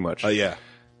peaking pretty much. Yeah.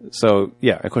 So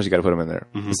yeah, of course you got to put him in there.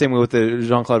 The same way with the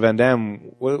Jean-Claude Van Damme.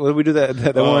 What did we do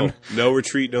that one? No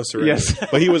retreat, no surrender. Yes.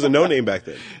 But he was a no name back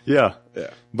then. Yeah.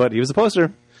 But he was the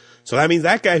poster. So that means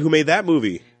that guy who made that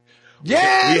movie.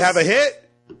 Yes! We have a hit.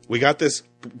 We got this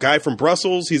guy from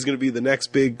Brussels. He's going to be the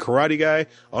next big karate guy.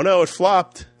 Oh no, it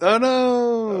flopped. Oh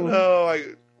no. No,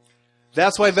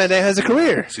 That's why Van Damme has a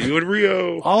career. see you in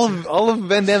Rio. All of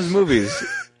Van Damme's movies.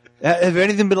 Have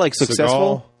anything been like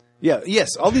successful? Seagal. Yeah,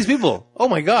 yes, all these people. Oh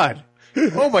my god.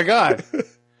 Oh my god. And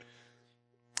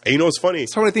you know what's funny?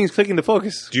 So many things clicking to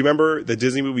focus. Do you remember the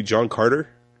Disney movie John Carter?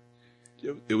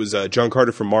 It was John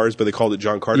Carter from Mars, but they called it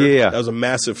John Carter. Yeah. That was a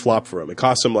massive flop for him. It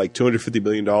cost him like $250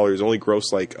 million, only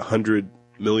grossed like $100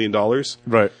 million.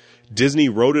 Right. Disney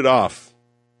wrote it off,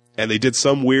 and they did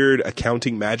some weird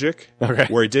accounting magic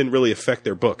where it didn't really affect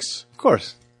their books. Of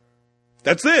course.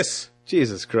 That's this.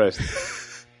 Jesus Christ.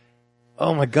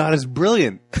 Oh my god, it's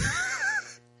brilliant.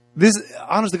 This,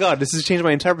 honest to God, this has changed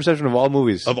my entire perception of all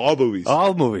movies. Of all movies.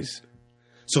 All movies.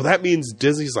 So that means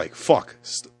Disney's like, fuck,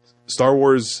 Star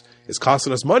Wars is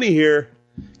costing us money here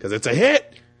because it's a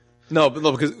hit. No,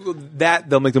 because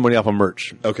they'll make the money off of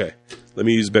merch. Okay, let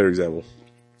me use a better example.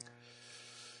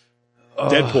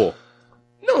 Deadpool.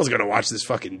 No one's going to watch this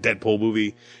fucking Deadpool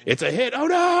movie. It's a hit. Oh,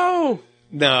 no.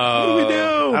 No. What do we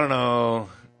do? I don't know.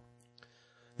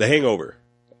 The Hangover.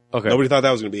 Okay. Nobody thought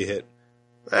that was going to be a hit.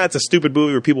 That's a stupid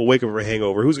movie where people wake up from a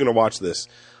hangover. Who's going to watch this?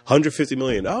 $150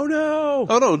 million. Oh, no.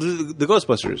 Oh, no, the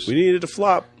Ghostbusters. We needed to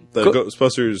flop. The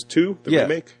Ghostbusters 2, the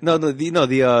remake? No,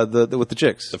 the with the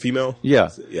chicks. The female? Yeah.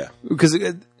 Yeah. Because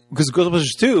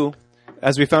Ghostbusters 2,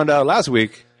 as we found out last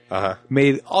week,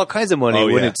 made all kinds of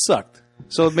money when it sucked.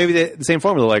 So maybe the same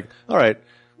formula, like, all right,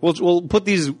 we'll put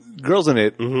these girls in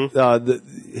it, the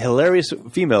hilarious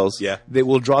females. Yeah. They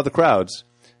will draw the crowds.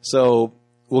 So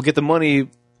we'll get the money.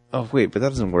 Oh, wait, but that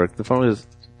doesn't work. The formula is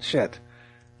shit.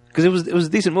 Because it was a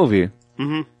decent movie.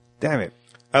 Mm-hmm. Damn it.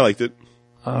 I liked it.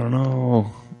 I don't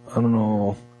know.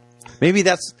 Maybe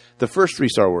that's the first 3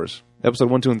 Star Wars, episode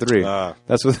 1, 2, and 3.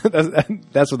 That's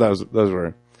what those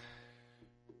were.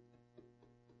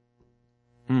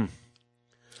 I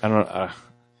don't know.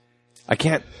 I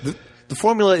can't. The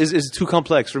formula is too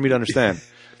complex for me to understand.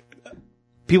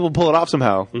 People pull it off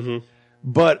somehow,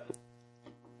 but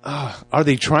are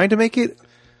they trying to make it?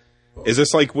 Is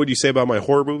this like what you say about my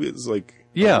horror movie? It's like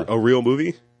a real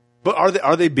movie? But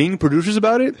are they being producers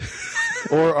about it?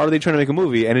 Or are they trying to make a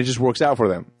movie and it just works out for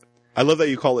them? I love that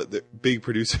you call it the big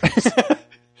producers.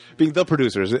 Being the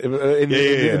producers in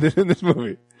this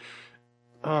movie.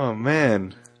 Oh,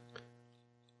 man.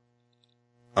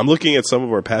 I'm looking at some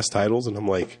of our past titles and I'm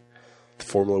like, the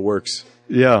formula works.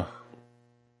 Yeah.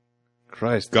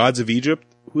 Christ. Gods of Egypt?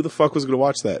 Who the fuck was going to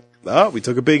watch that? Oh, we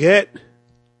took a big hit.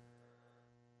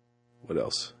 What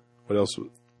else? What else?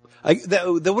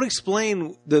 That would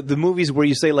explain the movies where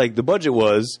you say like the budget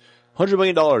was $100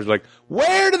 million. Like,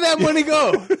 where did that money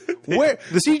go? Where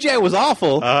the CGI was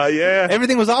awful. Yeah.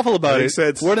 Everything was awful about Makes it.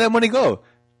 sense. Where did that money go?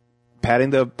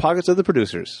 Padding the pockets of the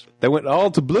producers. They went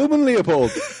all to Bloom and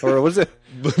Leopold, or what is it?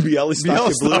 Bialystok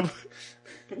and Bloom.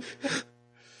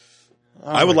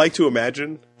 I would like to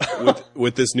imagine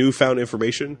with this newfound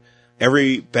information,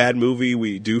 every bad movie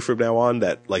we do from now on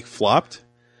that like flopped,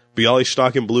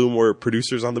 Bialystok and Bloom were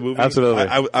producers on the movie.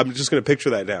 Absolutely. I'm just going to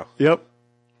picture that now. Yep.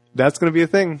 That's going to be a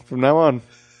thing from now on.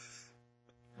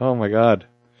 Oh my God.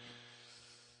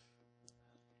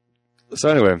 So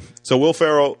anyway, so Will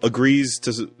Ferrell agrees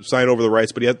to sign over the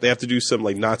rights, but they have to do some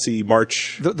like Nazi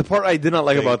march. The part I did not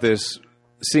like about this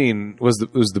scene was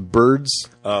the birds.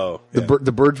 Oh,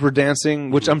 the birds were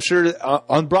dancing, which I'm sure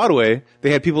on Broadway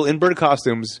they had people in bird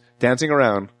costumes dancing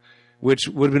around, which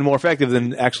would have been more effective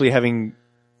than actually having.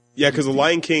 Yeah, because the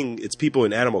Lion King, it's people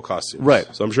in animal costumes, right?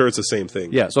 So I'm sure it's the same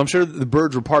thing. Yeah, so I'm sure the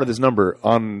birds were part of this number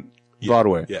on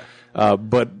Broadway. Yeah,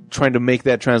 but trying to make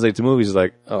that translate to movies is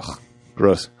like, ugh,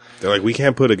 gross. They're like, we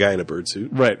can't put a guy in a bird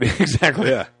suit. Right, exactly.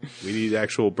 Yeah, we need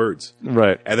actual birds.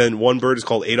 Right. And then one bird is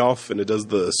called Adolf, and it does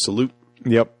the salute.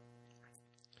 Yep.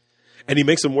 And he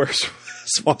makes them wear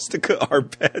swastika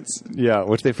armbands. Yeah,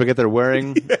 which they forget they're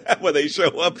wearing. Yeah, when they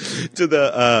show up to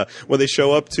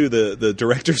the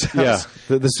director's house.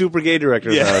 Yeah, the super gay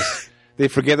director's house. They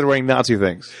forget they're wearing Nazi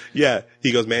things. Yeah,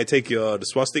 he goes, "May I take the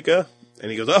swastika?" And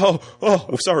he goes,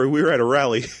 "Oh, sorry, we were at a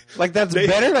rally." Like that's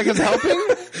better. Like it's helping.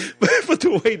 But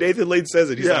the way Nathan Lane says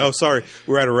it, he's like, "Oh, sorry,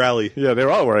 we're at a rally." Yeah,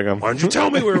 they're all wearing them. Why don't you tell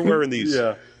me we were wearing these?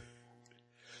 Yeah.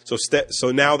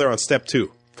 So now they're on step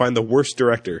 2. Find the worst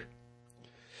director.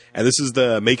 And this is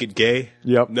the make it gay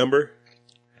number.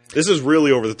 This is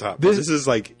really over the top. This is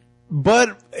like...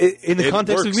 But in the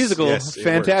context of musical,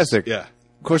 fantastic. Yeah.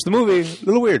 Of course, the movie, a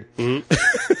little weird.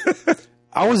 Mm-hmm.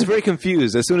 I was very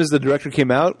confused. As soon as the director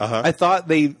came out, I thought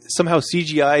they somehow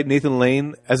CGI'd Nathan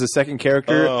Lane as a second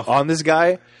character on this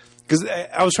guy. Because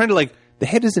I was trying to the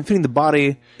head isn't fitting the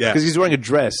body because he's wearing a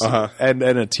dress and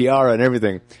a tiara and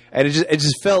everything. And it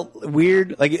just felt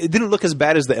weird. Like it didn't look as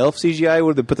bad as the Elf CGI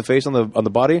where they put the face on the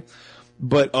body.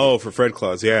 But for Fred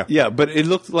Claus, yeah. Yeah, but it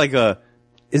looked like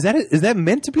is that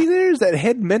meant to be there? Is that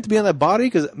head meant to be on that body?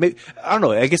 Because I don't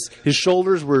know. I guess his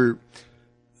shoulders were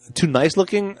too nice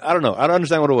looking. I don't know. I don't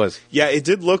understand what it was. Yeah, it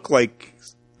did look like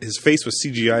his face was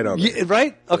CGI'd on it. Yeah,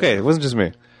 right? Okay, it wasn't just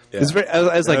me. Yeah. I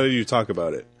was like, how did you talk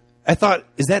about it? I thought,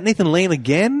 is that Nathan Lane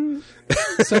again?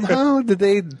 Somehow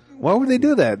why would they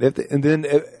do that? And then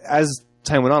as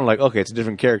time went on, like, okay, it's a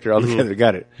different character altogether.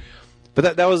 Got it.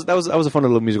 But that was a fun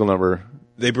little musical number.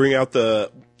 They bring out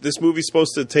this movie's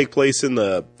supposed to take place in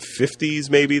the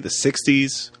 50s, maybe the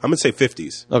 60s. I'm gonna say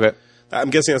 50s. Okay. I'm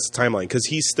guessing that's the timeline because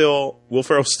Will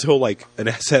Ferrell's still like an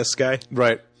SS guy,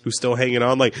 right? Who's still hanging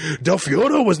on. Like Del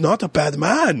Fiore was not a bad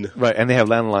man, right? And they have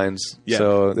landlines,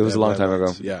 so it was a long time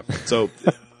ago. Yeah, so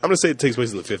I'm gonna say it takes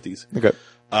place in the 50s. Okay.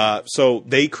 So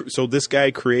this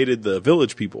guy created the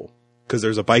Village People because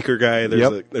there's a biker guy,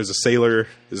 there's a sailor,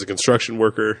 there's a construction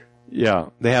worker. Yeah,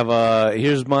 they have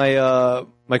here's my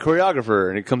my choreographer,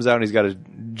 and he comes out and he's got a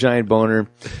giant boner.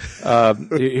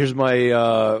 Here's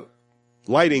my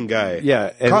lighting guy.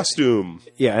 Yeah, costume.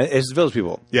 Yeah, it's the Village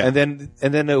People. Yeah, and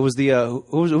then it was the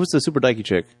who was the super dykey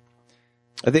chick?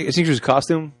 I think she was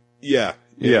costume. Yeah.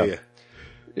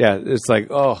 It's like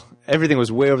everything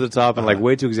was way over the top and like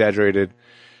way too exaggerated.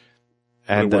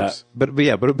 And but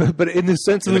in the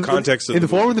sense of the context of the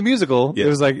form of the musical, it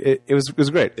was like it was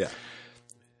great. Yeah.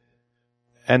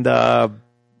 And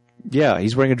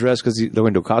he's wearing a dress because they're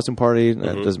going to a costume party. It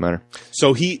doesn't matter.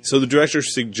 So the director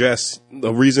suggests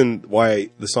the reason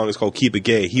why the song is called "Keep It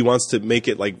Gay." He wants to make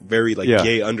it like very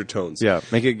gay undertones. Yeah,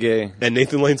 make it gay. And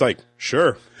Nathan Lane's like,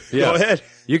 "Sure, go ahead.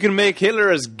 You can make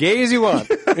Hitler as gay as you want.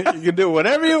 You can do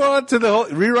whatever you want to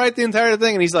rewrite the entire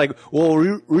thing." And he's like, "Well,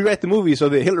 rewrite the movie so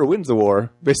that Hitler wins the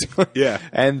war, basically." Yeah.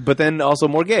 But then also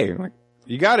more gay. I'm like,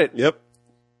 you got it. Yep.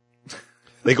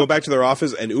 They go back to their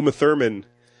office, and Uma Thurman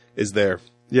is there.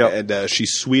 Yeah, and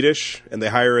she's Swedish, and they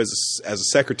hire her as a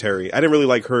secretary. I didn't really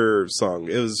like her song.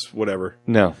 It was whatever.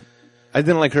 No, I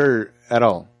didn't like her at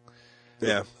all.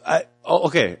 Yeah.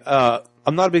 Okay.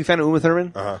 I'm not a big fan of Uma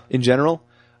Thurman in general.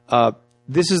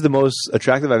 This is the most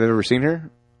attractive I've ever seen her.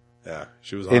 Yeah,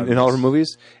 she was in all her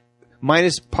movies,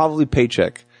 minus probably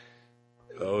Paycheck.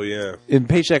 Oh yeah, in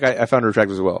Paycheck I found her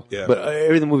attractive as well. Yeah, but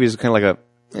every the movie is kind of like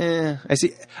I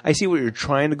see what you're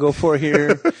trying to go for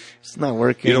here. It's not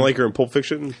working. You don't like her in Pulp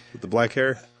Fiction with the black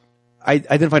hair? I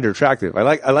didn't find her attractive. I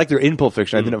liked her in Pulp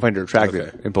Fiction. I didn't find her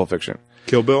attractive in Pulp Fiction.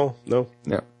 Kill Bill? No.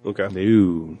 No. Okay.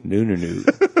 No.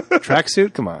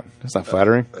 Tracksuit? Come on. That's not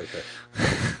flattering. Okay.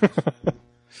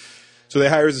 So they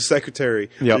hire as a secretary.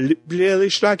 Yep.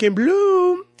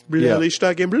 Blum.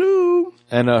 Blum.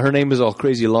 And her name is all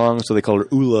crazy long, so they call her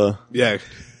Ula. Yeah.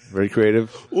 Very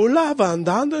creative. Ula van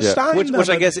der Yeah. Stein. Which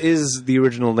I guess is the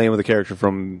original name of the character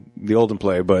from the Olden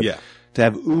play, but Yeah. to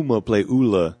have Uma play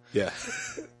Ula, Yeah.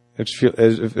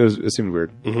 it seemed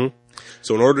weird.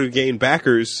 So in order to gain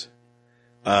backers,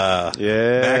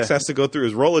 Max has to go through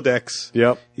his Rolodex.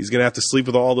 Yep. He's going to have to sleep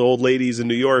with all the old ladies in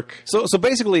New York. So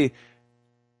basically,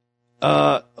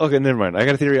 okay, never mind. I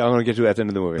got a theory I'm going to get to at the end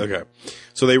of the movie. Okay.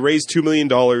 So they raised $2 million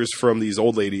from these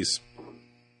old ladies.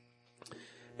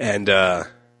 And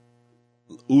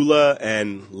Ula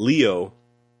and Leo,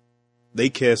 they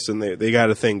kiss and they got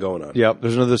a thing going on. Yep.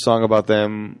 There's another song about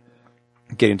them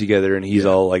getting together, and he's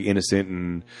all like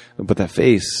innocent, but that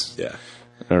face, Yeah.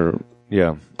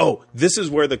 yeah. Oh, this is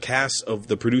where the cast of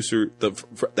the producer, the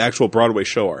actual Broadway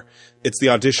show are. It's the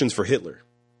auditions for Hitler.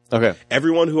 Okay.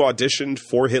 Everyone who auditioned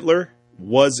for Hitler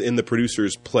was in the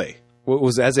producer's play. What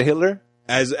was as a Hitler?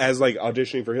 As like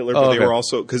auditioning for Hitler, but okay. they were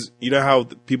also, because you know how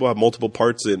people have multiple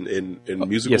parts in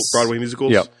musicals, yes. Broadway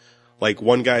musicals? Yep. Like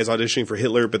one guy is auditioning for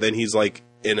Hitler, but then he's like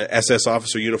in an SS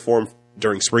officer uniform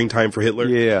during springtime for Hitler.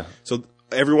 Yeah. So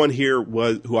everyone here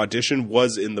who auditioned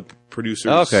was in the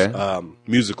producer's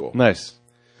musical. Nice.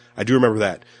 I do remember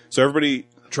that. So everybody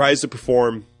tries to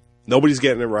perform. Nobody's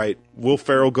getting it right. Will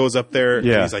Ferrell goes up there and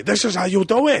he's like, "This is how you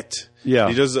do it." Yeah.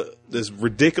 He does this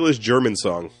ridiculous German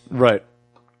song. Right.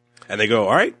 And they go,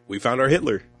 "All right, we found our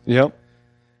Hitler." Yep.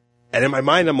 And in my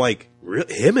mind, I'm like,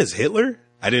 him as Hitler?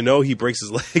 I didn't know he breaks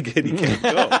his leg and he can't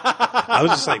go. I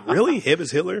was just like, really? Him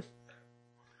as Hitler?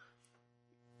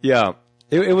 Yeah.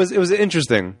 It was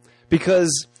interesting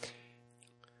because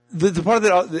the part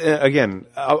that, again,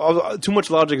 too much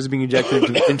logic is being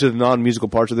injected into the non-musical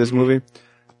parts of this movie.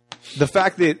 The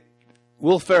fact that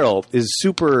Will Ferrell is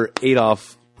super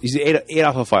Adolf, he's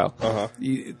Adolfophile.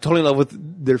 Totally in love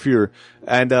with Der Fuhrer,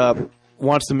 and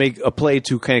wants to make a play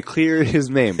to kind of clear his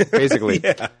name, basically.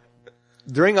 Yeah.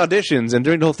 During auditions and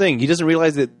during the whole thing, he doesn't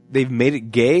realize that they've made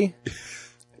it gay,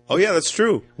 Oh, yeah, that's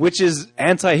true. which is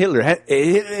anti-Hitler.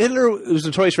 Hitler was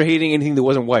notorious for hating anything that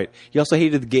wasn't white. He also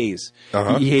hated the gays.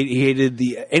 He hated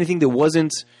anything that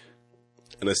wasn't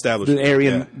An established the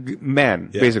Aryan man,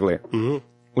 basically. Mm-hmm.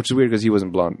 Which is weird because he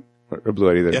wasn't blonde or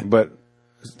blue-eyed either. Yeah. But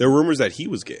There are rumors that he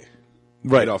was gay.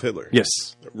 right, Adolf Hitler.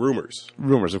 yes, Rumors.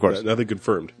 rumors, of course. Nothing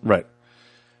confirmed. Right.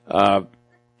 I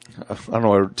don't know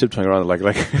why we're tiptoeing around it like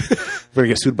we're gonna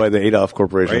get sued by the Adolf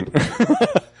Corporation. Right?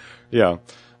 Yeah.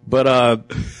 But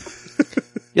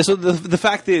yeah, so the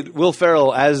fact that Will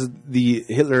Ferrell, as the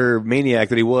Hitler maniac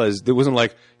that he was, there wasn't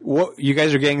like, what, you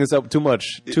guys are gaying this up too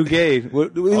much. Too gay.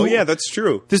 Oh, yeah, that's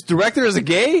true. This director is a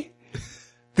gay?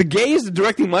 The gay is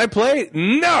directing my play?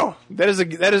 No! That is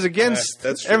against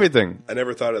That's true. everything. I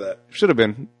never thought of that. Should have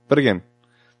been, but again,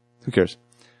 who cares?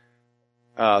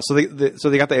 So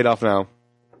they got the Adolf now,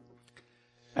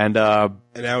 and And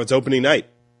now it's opening night.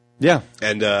 yeah,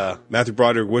 And Matthew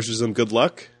Broderick wishes them good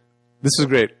luck. this is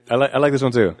great. I like this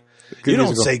one too. Good You don't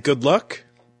musical. say good luck.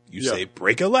 You say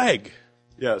break a leg.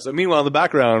 Yeah. So meanwhile, in the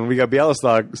background, we got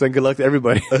Bialystok saying good luck to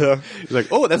everybody. He's like,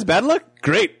 "Oh, that's bad luck.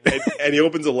 Great." And he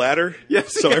opens a ladder.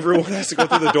 Yes, So yeah. everyone has to go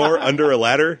through the door under a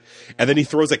ladder. And then he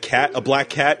throws a black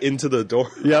cat into the door.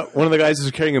 Yeah. One of the guys is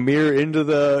carrying a mirror into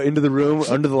the room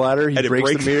under the ladder. He And it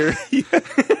breaks the mirror.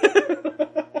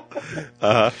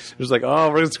 Just like, oh,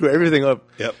 we're gonna screw everything up.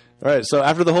 Yep. All right, so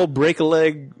after the whole break a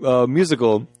leg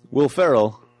musical, Will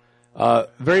Ferrell,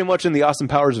 very much in the Austin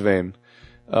Powers vein,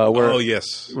 where Oh,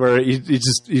 yes. where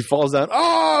he falls down.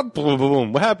 Oh, boom, boom,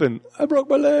 boom! What happened? I broke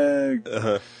my leg.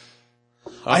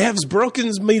 I have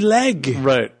broken my leg.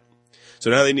 Right. So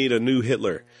now they need a new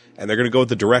Hitler. And they're going to go with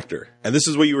the director. And this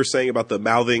is what you were saying about the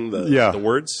mouthing the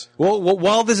words. Well,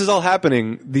 while this is all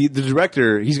happening, the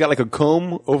director, he's got like a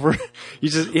comb over. He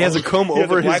has a comb He had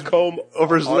over the his black comb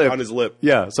over his on, lip. on his lip.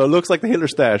 Yeah, so it looks like the Hitler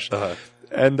stash.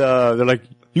 And they're like,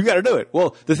 "You got to do it."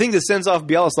 Well, the thing that sends off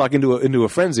Bialystok into a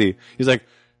frenzy, he's like,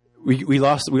 "We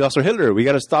lost our Hitler. We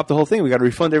got to stop the whole thing. We got to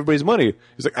refund everybody's money."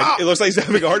 He's like, And it looks like he's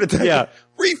having a heart attack. Yeah.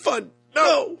 Refund.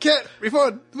 No. "Can't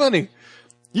refund the money.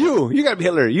 You got to be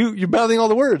Hitler. You're mouthing all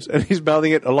the words," and he's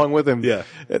mouthing it along with him. Yeah.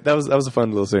 that was a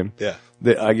fun little scene. Yeah.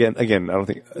 Again, I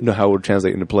don't know how it would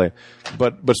translate into play,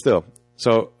 but still.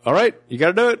 So, all right, you got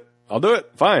to do it. I'll do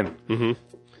it. Fine. Mm-hmm.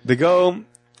 They go,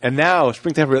 and now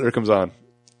Springtime for Hitler comes on.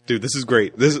 Dude, this is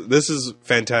great. This is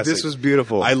fantastic. This was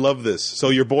beautiful. I love this.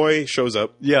 So your boy shows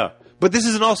up. Yeah. But this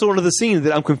is also one of the scenes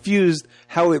that I'm confused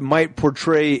how it might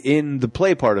portray in the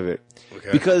play part of it.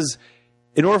 Okay. Because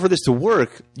in order for this to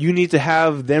work, you need to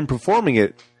have them performing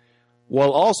it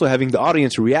while also having the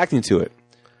audience reacting to it.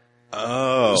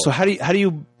 Oh. So how do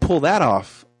you pull that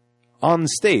off on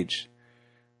stage?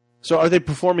 So are they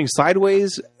performing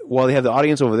sideways while they have the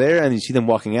audience over there and you see them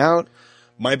walking out?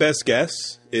 My best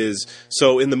guess is,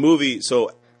 so in the movie,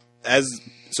 so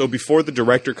before the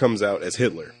director comes out as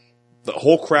Hitler, the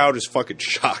whole crowd is fucking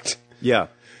shocked. Yeah.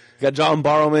 You got John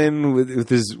Barrowman with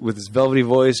his velvety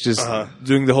voice just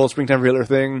doing the whole Springtime for Hitler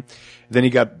thing. Then you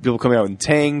got people coming out in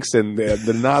tanks and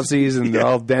the Nazis and they're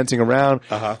all dancing around.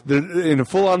 They're in a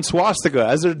full-on swastika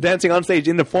as they're dancing on stage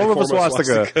in the form of a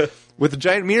swastika with a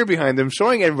giant mirror behind them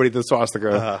showing everybody the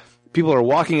swastika. People are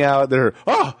walking out. They're,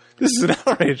 this is an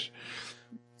outrage.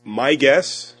 My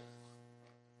guess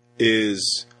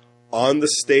is on the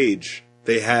stage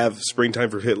they have Springtime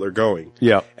for Hitler going.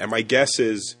 Yeah. And my guess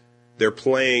is they're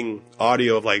playing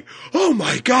audio of like, oh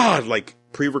my God, like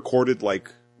pre-recorded like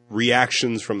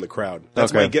reactions from the crowd.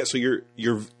 That's my guess. So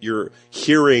you're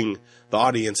hearing the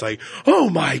audience like, oh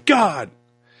my God.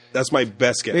 That's my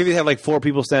best guess. Maybe they have like 4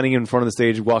 people standing in front of the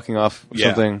stage walking off or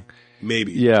something.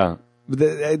 Maybe. Yeah. But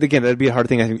again, that'd be a hard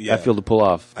thing I feel to pull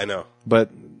off. I know.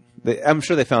 But I'm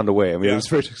sure they found a way. I mean, it was a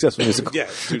very successful musical. Yeah,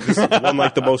 dude, this won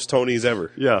like the most Tonys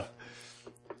ever. Yeah.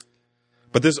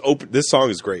 But this song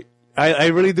is great. I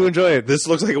really do enjoy it. This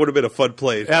looks like it would have been a fun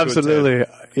play. Absolutely.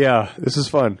 Yeah, this is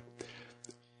fun.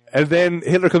 And then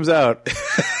Hitler comes out.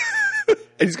 And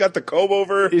he's got the comb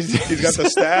over. He's got the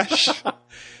stash.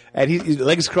 And he's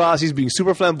legs crossed. He's being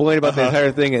super flamboyant about the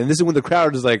entire thing. And this is when the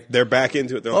crowd is like, they're back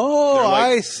into it. They're like,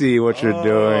 I see what you're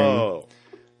doing.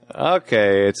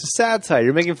 Okay, it's a satire.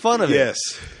 You're making fun of it. Yes.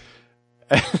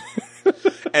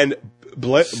 And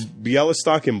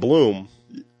Bialystok and Bloom,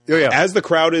 as the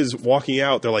crowd is walking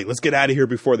out, they're like, let's get out of here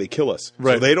before they kill us.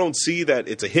 Right. So they don't see that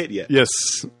it's a hit yet. Yes.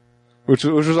 Which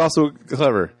was also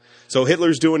clever. So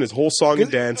Hitler's doing his whole song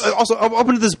and dance. Also, up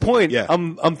until this point,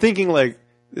 I'm thinking like,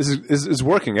 this is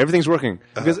working. Everything's working.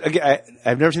 Because again,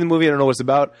 I've never seen the movie. I don't know what it's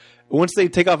about. Once they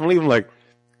take off and leave, I'm like,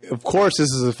 of course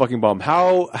this is a fucking bomb.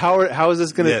 How is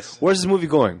this going to... Yes. Where's this movie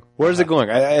going? Where's it going?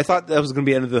 I thought that was going to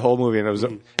be the end of the whole movie and it was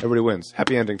everybody wins.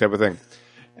 Happy ending type of thing.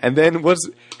 And then once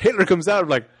Hitler comes out, I'm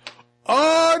like,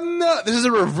 oh no, this is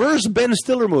a reverse Ben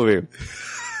Stiller movie.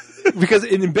 Because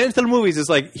in Ben Stiller movies, it's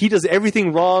like he does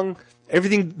everything wrong.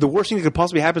 Everything, the worst thing that could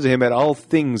possibly happen to him at all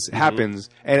things happens.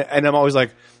 And I'm always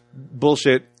like,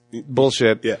 bullshit.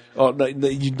 Yeah. Oh, no,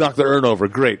 you knocked the urn over.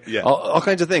 Great. Yeah. All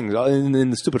kinds of things in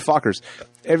the stupid Fockers.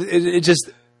 It just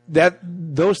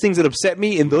those things that upset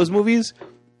me in those movies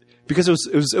because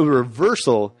it was a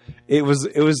reversal. It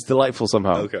was delightful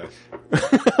somehow. Okay.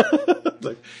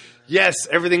 Like, yes,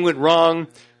 everything went wrong,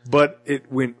 but it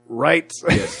went right.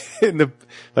 Yes.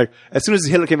 As soon as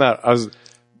Hitler came out, I was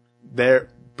there.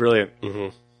 Brilliant.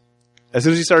 Mm-hmm. As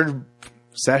soon as he started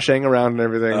sashaying around and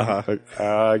everything,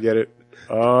 I get it.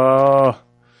 Oh.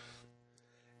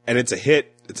 And it's a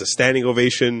hit. It's a standing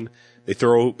ovation. They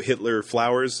throw Hitler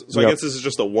flowers. So I guess this is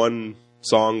just a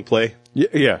one-song play.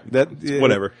 Yeah.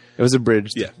 Whatever. It was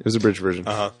abridged. Yeah. It was a bridge version.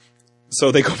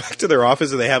 So they go back to their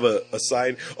office and they have a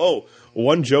sign. Oh,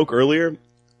 one joke earlier.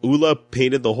 Ula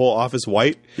painted the whole office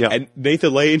white. Yeah. And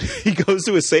Nathan Lane, he goes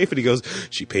to his safe and he goes,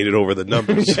 she painted over the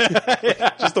numbers.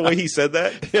 Just the way he said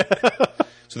that. Yeah.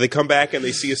 So they come back and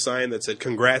they see a sign that said,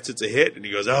 congrats, it's a hit. And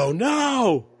he goes, oh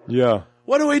no. Yeah.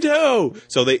 What do we do?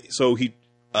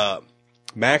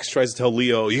 Max tries to tell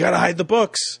Leo, you gotta hide the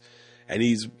books. And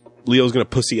Leo's gonna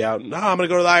pussy out. No, I'm gonna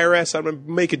go to the IRS. I'm gonna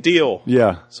make a deal.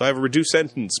 Yeah. So I have a reduced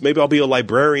sentence. Maybe I'll be a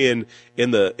librarian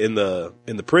in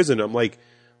the prison. I'm like,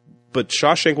 but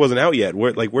Shawshank wasn't out yet.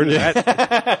 Where did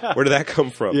that come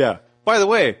from? Yeah. By the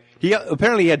way, he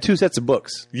apparently had 2 sets of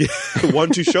books. Yeah.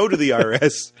 One to show to the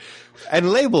IRS. And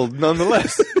labeled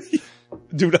nonetheless.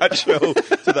 Do not show to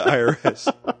the IRS.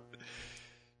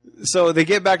 So they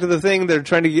get back to the thing. They're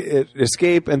trying to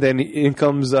escape, and then in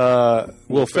comes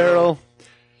Will Ferrell.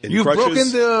 You've broken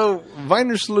the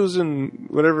Weinerslusen,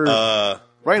 whatever.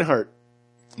 Reinhardt.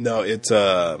 No, it's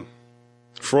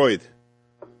Freud.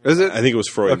 Is it? I think it was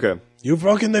Freud. Okay. You've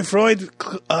broken the Freud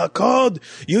code.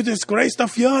 You disgraced the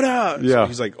Führer. Yeah. So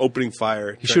he's like opening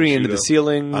fire. He's shooting into the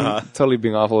ceiling, totally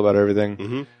being awful about everything.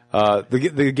 Mm-hmm.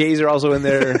 The gays are also in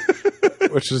there,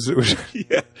 which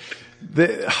yeah.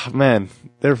 Man,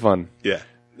 they're fun. Yeah.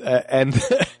 And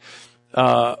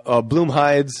Bloom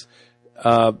hides.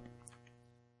 And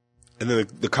then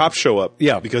the cops show up.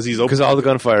 Yeah. Because all the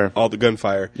gunfire. All the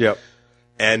gunfire. Yep.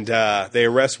 And they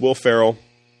arrest Will Ferrell.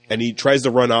 And he tries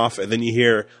to run off, and then you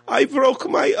hear, I broke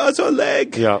my other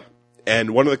leg. Yeah.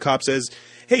 And one of the cops says,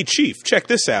 hey, Chief, check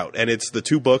this out. And it's the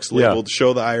 2 books labeled,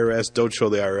 Show the IRS, Don't Show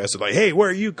the IRS. And like, hey, where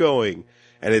are you going?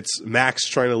 And it's Max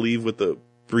trying to leave with the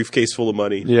briefcase full of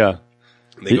money. Yeah.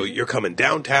 And they go, "You're coming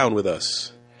downtown with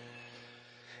us."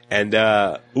 And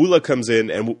Ula comes in,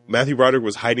 and Matthew Broderick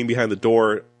was hiding behind the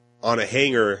door on a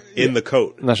hanger in the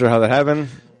coat. Not sure how that happened.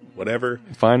 Whatever.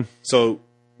 Fine. So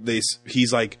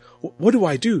he's like, "What do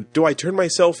I do? Do I turn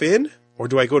myself in, or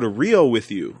do I go to Rio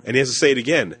with you?" And he has to say it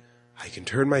again. I can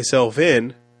turn myself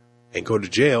in and go to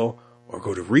jail, or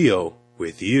go to Rio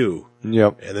with you.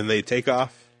 Yep. And then they take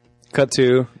off. Cut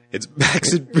to. It's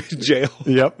Max in jail.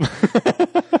 Yep.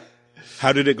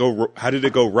 How did it go? How did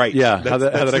it go right? Yeah. How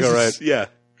did it go right? Yeah.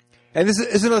 And this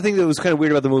is another thing that was kind of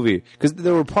weird about the movie, because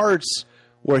there were parts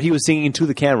where he was singing to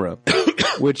the camera,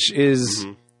 which is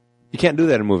you can't do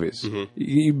that in movies.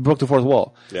 You broke the fourth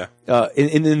wall. Yeah.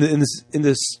 In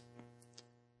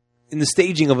the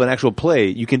staging of an actual play,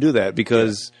 you can do that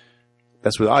because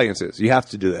that's where the audience is. You have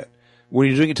to do that. When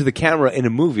you're doing it to the camera in a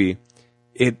movie,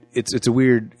 it's a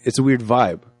weird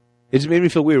vibe. It just made me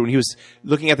feel weird when he was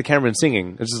looking at the camera and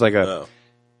singing. It's just like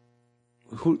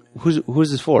who's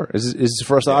this for? Is this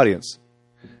for us audience?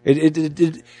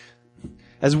 It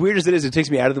as weird as it is, it takes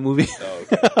me out of the movie. Oh,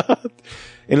 okay.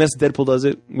 Unless Deadpool does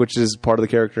it, which is part of the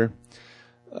character,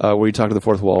 where you talk to the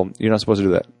fourth wall. You're not supposed to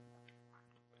do that,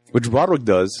 which Broderick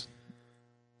does,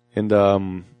 and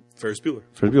Ferris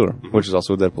Bueller, which is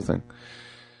also a Deadpool thing.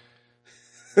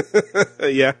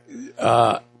 Yeah.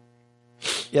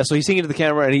 Yeah. So he's singing to the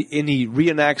camera, and he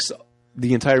reenacts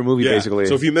the entire movie basically.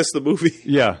 So if you missed the movie,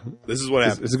 this is what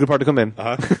happened. It's a good part to come in.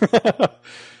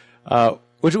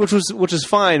 Which is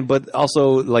fine, but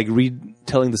also like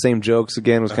retelling the same jokes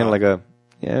again was kind of like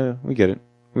we get it.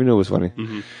 We knew it was funny.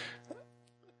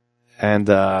 And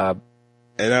now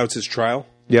it's his trial.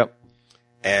 Yep.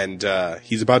 And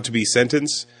he's about to be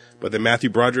sentenced, but then Matthew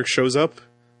Broderick shows up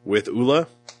with Ula,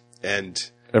 and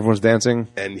everyone's dancing.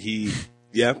 And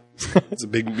it's a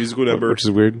big musical number, which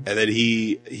is weird. And then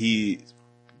he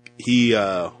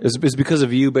it's because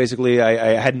of you, basically.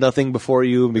 I had nothing before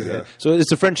you. So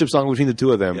it's a friendship song between the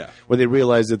two of them, where they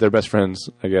realize that they're best friends,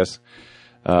 I guess.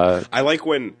 I like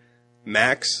when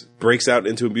Max breaks out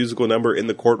into a musical number in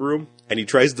the courtroom, and he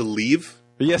tries to leave.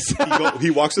 Yes. He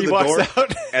walks to the door,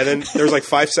 out. And then there's like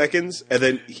 5 seconds, and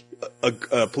then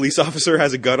a police officer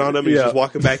has a gun on him, and he's just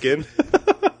walking back in.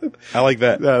 I like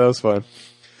that. Yeah, that was fun.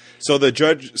 So the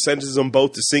judge sentences them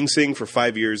both to Sing Sing for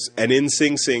 5 years, and in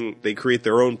Sing Sing, they create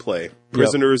their own play,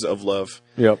 Prisoners of Love.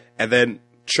 Yep. And then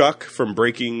Chuck from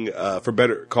Breaking for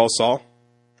Better Call Saul.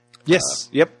 Yes.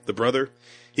 The brother.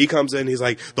 He comes in, he's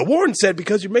like, the warden said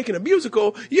because you're making a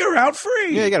musical, you're out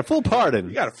free. Yeah, you got a full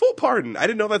pardon. I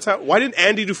didn't know that's how. Why didn't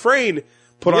Andy Dufresne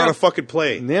put on a fucking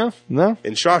play? Yeah, no.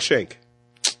 In Shawshank.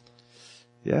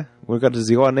 Yeah, we got to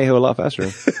Zihuatanejo a lot faster.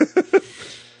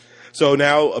 So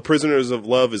now Prisoners of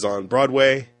Love is on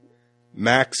Broadway.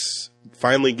 Max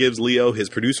finally gives Leo his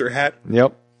producer hat.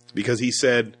 Yep. Because he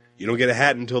said, you don't get a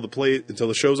hat until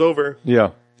the show's over. Yeah.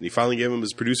 And he finally gave him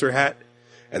his producer hat.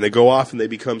 And they go off and they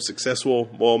become successful.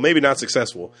 Well, maybe not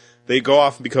successful. They go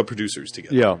off and become producers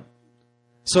together. Yeah.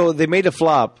 So they made a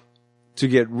flop to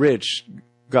get rich,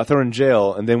 got thrown in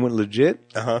jail, and then went legit?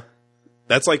 Uh-huh.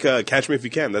 That's like Catch Me If You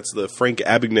Can. That's the Frank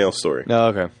Abagnale story. Oh,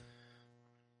 okay.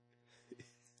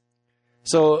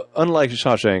 So, unlike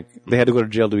Shawshank, they had to go to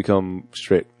jail to become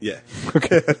straight. Yeah.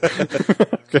 Okay.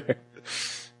 Okay.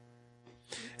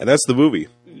 And that's the movie.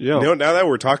 Yeah. You know, now that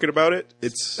we're talking about it,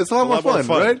 it's a lot more fun,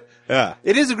 right? Yeah.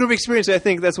 It is a group experience. I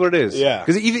think that's what it is. Yeah.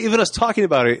 Because even us talking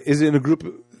about it is in a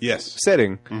group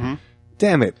setting. Mm-hmm.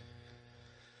 Damn it.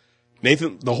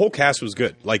 The whole cast was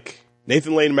good. Like,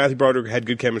 Nathan Lane and Matthew Broderick had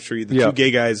good chemistry. The two gay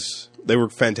guys, they were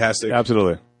fantastic.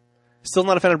 Absolutely. Still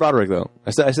not a fan of Broderick, though. I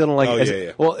still don't like...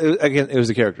 yeah. Well, it was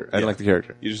the character. I didn't like the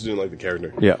character. You just didn't like the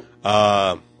character. Yeah.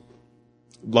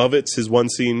 Lovitz, his one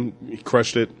scene, he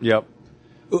crushed it. Yep.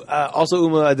 Also,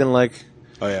 Uma, I didn't like.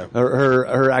 Oh, yeah.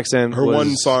 Her accent. Her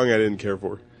one song I didn't care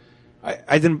for.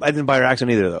 I didn't buy her accent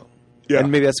either, though. Yeah.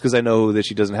 And maybe that's because I know that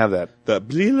she doesn't have that. The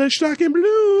Lila Stocken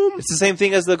Bloom. It's the same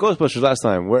thing as the Ghostbusters last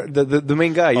time, where the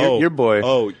main guy, your boy.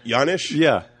 Oh, Janisch?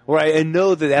 Yeah. Where I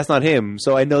know that that's not him,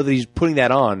 so I know that he's putting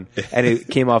that on, and it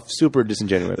came off super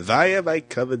disingenuous. Why am I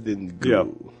covered in goo? Yeah.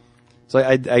 So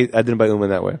I didn't buy Uma in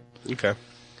that way. Okay.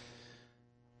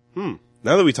 Now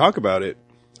that we talk about it,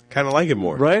 I kind of like it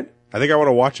more. Right? I think I want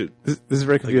to watch it. This is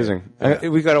very confusing.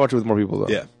 We got to watch it with more people, though.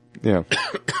 Yeah. Yeah.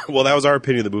 Well, that was our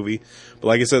opinion of the movie. But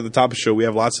like I said at the top of the show, we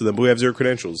have lots of them, but we have 0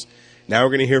 credentials. Now we're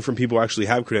going to hear from people who actually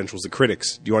have credentials, the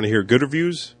critics. Do you want to hear good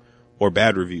reviews or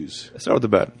bad reviews? Let's start with the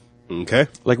bad. Okay.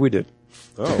 Like we did.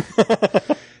 Oh.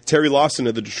 Terry Lawson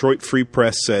of the Detroit Free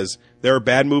Press says, there are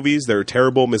bad movies, there are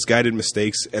terrible, misguided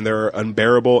mistakes, and there are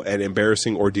unbearable and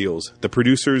embarrassing ordeals. The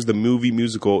producers, the movie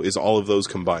musical is all of those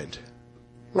combined.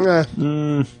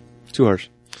 Too harsh.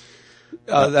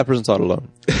 That person saw it alone.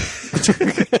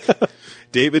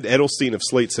 David Edelstein of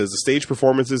Slate says the stage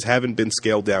performances haven't been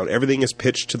scaled down. Everything is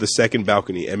pitched to the second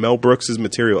balcony, and Mel Brooks'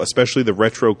 material, especially the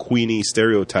retro Queenie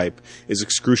stereotype, is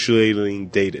excruciatingly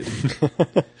dated.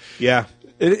 Yeah.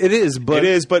 It is, but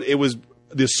it was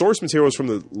the source material was from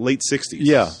the late 60s.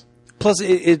 Yeah. Plus,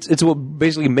 it's what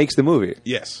basically makes the movie.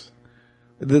 Yes.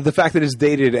 The fact that it's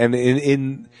dated and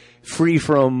in free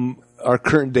from our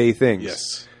current day things.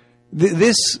 Yes.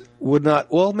 This would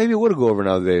not. Well, maybe it would go over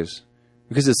nowadays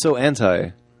because it's so anti.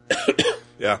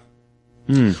 Yeah.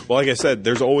 Well, like I said,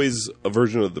 there's always a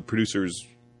version of the producers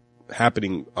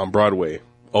happening on Broadway.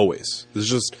 Always. This is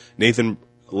just Nathan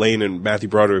Lane and Matthew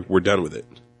Broderick were done with it.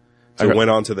 So it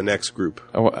went on to the next group.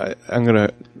 I'm going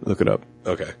to look it up.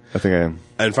 Okay. I think I am.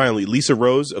 And finally, Lisa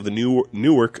Rose of the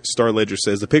Newark Star Ledger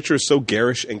says, the picture is so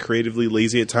garish and creatively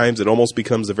lazy at times, it almost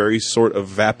becomes a very sort of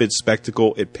vapid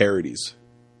spectacle it parodies.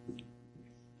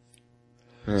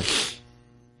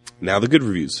 Now the good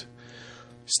reviews.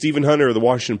 Stephen Hunter of the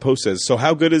Washington Post says, so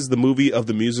how good is the movie of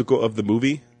the musical of the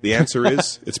movie? The answer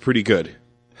is, it's pretty good.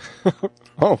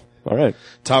 Oh, all right.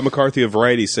 Tom McCarthy of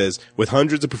Variety says, with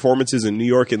hundreds of performances in New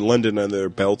York and London on their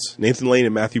belts, Nathan Lane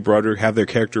and Matthew Broderick have their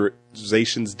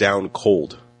characterizations down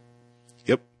cold.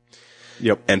 Yep.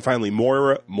 And finally,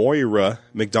 Moira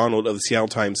McDonald of the Seattle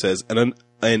Times says, an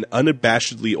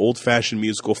unabashedly old-fashioned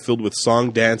musical filled with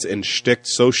song, dance, and shtick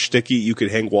so shticky you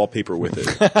could hang wallpaper with it.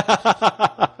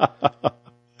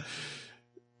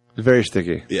 Very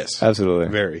sticky. Yes. Absolutely.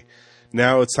 Very.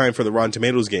 Now it's time for the Rotten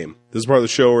Tomatoes game. This is part of the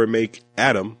show where I make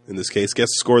Adam, in this case, guess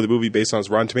the score of the movie based on his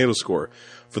Rotten Tomatoes score.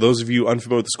 For those of you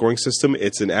unfamiliar with the scoring system,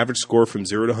 it's an average score from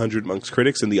 0 to 100 amongst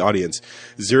critics and the audience.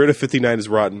 0 to 59 is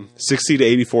rotten, 60 to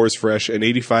 84 is fresh, and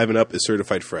 85 and up is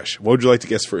certified fresh. What would you like to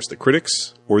guess first, the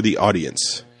critics or the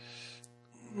audience?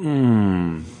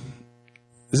 This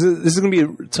is going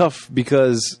to be tough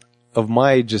because of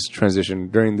my just transition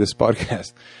during this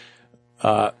podcast.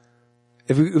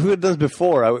 If we had done this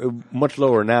before, much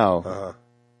lower now.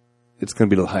 It's going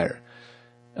to be a little higher.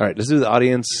 All right, let's do the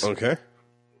audience. Okay.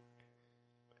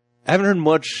 I haven't heard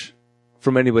much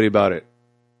from anybody about it,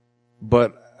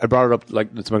 but I brought it up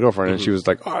to my girlfriend, and she was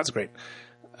like, "Oh, that's great."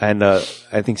 And I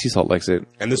think Sea Salt likes it.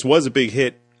 And this was a big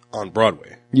hit on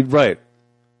Broadway. You're right.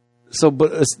 So,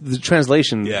 but the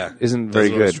translation isn't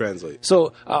very good. Translate.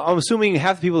 So I'm assuming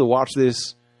half the people that watch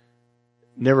this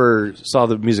never saw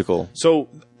the musical. So,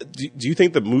 do you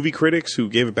think the movie critics who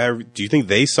gave it bad, do you think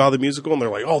they saw the musical and they're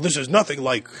like, oh, this is nothing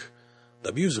like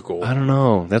the musical? I don't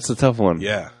know. That's a tough one.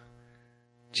 Yeah.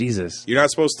 Jesus. You're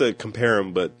not supposed to compare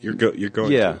them, but you're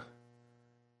going to.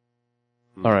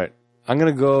 All right. I'm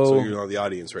going to go. So you're on the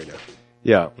audience right now.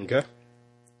 Yeah. Okay.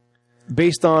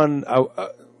 Based on,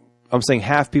 I'm saying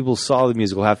half people saw the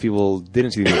musical, half people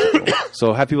didn't see the musical.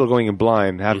 So half people are going in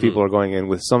blind, half people are going in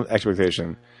with some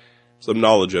expectation. Some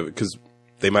knowledge of it, because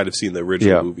they might have seen the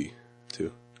original movie,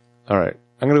 too. All right.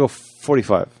 I'm going to go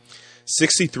 45.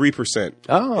 63%.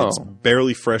 Oh. It's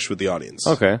barely fresh with the audience.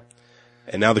 Okay.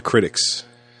 And now the critics,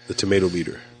 the tomato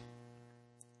meter.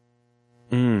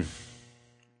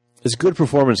 It's good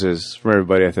performances from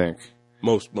everybody, I think.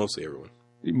 Mostly everyone.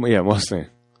 Yeah, mostly.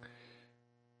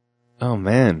 Oh,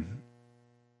 man.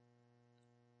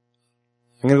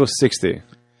 I'm going to go 60.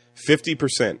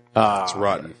 50%. It's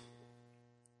rotten.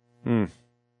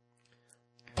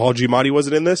 Paul Giamatti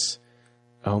wasn't in this.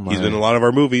 Oh my! He's been in a lot of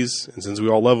our movies, and since we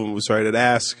all love him, we started to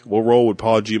ask, what role would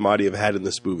Paul Giamatti have had in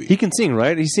this movie? He can sing,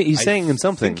 right? He's sang in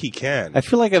something. I think he can. I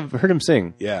feel like I've heard him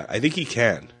sing. Yeah, I think he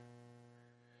can.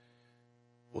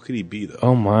 What could he be, though?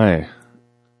 Oh my!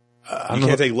 You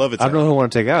can't take Love. I don't know who I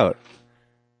want to take out.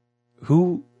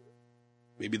 Who?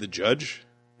 Maybe the judge.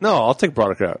 No, I'll take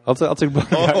Broderick out. I'll take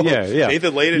Broderick out. Yeah.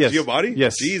 Nathan Lane and Yes. Giamatti?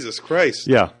 Yes. Jesus Christ.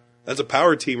 Yeah. That's a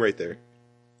power team right there.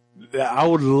 I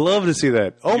would love to see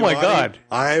that. Oh my Giamatti, God.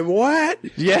 I'm what?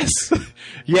 Yes.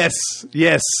 Yes.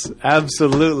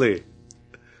 Absolutely.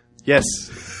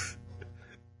 Yes.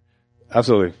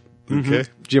 Absolutely. Okay.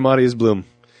 Giamatti is Bloom.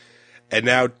 And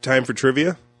now, time for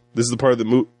trivia. This is the part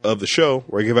of the show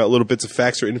where I give out little bits of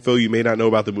facts or info you may not know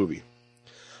about the movie.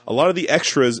 A lot of the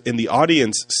extras in the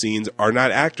audience scenes are not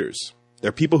actors.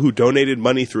 They're people who donated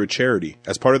money through a charity.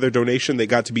 As part of their donation, they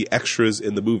got to be extras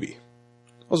in the movie.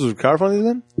 Was it crowdfunding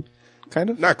then?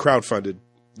 Kind of? Not crowdfunded.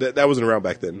 That wasn't around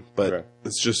back then. But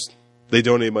It's just, they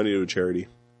donated money to a charity.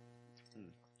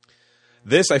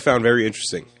 This I found very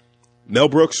interesting. Mel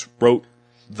Brooks wrote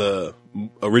the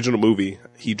original movie.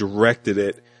 He directed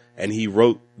it, and he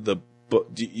wrote the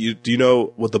book. Do you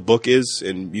know what the book is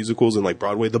in musicals and like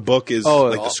Broadway? The book is Oh,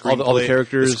 like the screenplay, all the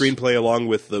characters, the screenplay along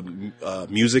with the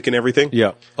music and everything.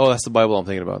 Yeah. Oh, that's the Bible I'm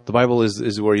thinking about. The Bible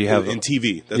is where you have in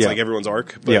TV. That's Yeah. like everyone's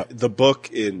arc. But Yeah. the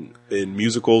book in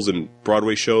musicals and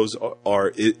Broadway shows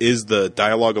is the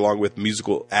dialogue along with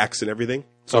musical acts and everything.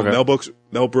 So Okay.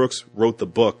 Mel Brooks wrote the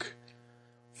book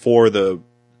for the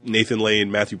Nathan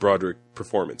Lane, Matthew Broderick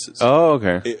performances Oh,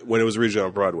 okay. when it was originally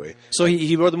on Broadway. So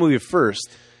he wrote the movie first.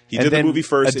 He and did the then movie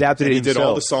first, adapted and it he did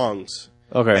all himself. the songs.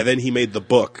 Okay. And then he made the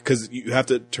book, because you have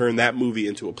to turn that movie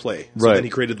into a play. So Right. then he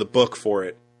created the book for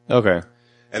it, Okay.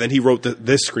 and then he wrote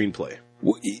this screenplay.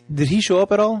 Did he show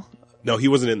up at all? No, he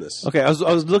wasn't in this. Okay, I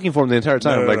was looking for him the entire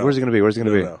time. No, Like, no. where's he going to be? Where's he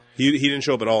going to be? No. He didn't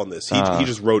show up at all in this. He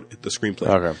just wrote the screenplay.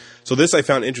 Okay. So this I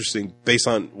found interesting based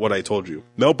on what I told you.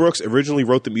 Mel Brooks originally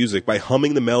wrote the music by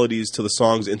humming the melodies to the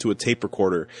songs into a tape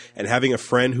recorder and having a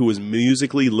friend who was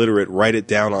musically literate write it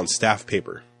down on staff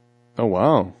paper. Oh,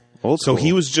 wow. Old So school.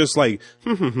 he was just like,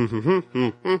 So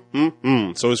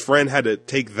his friend had to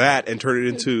take that and turn it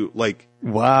into like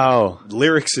Wow.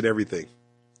 lyrics and everything.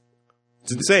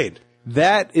 It's insane.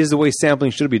 That is the way sampling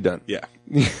should be done. Yeah.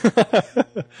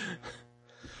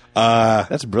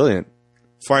 That's brilliant.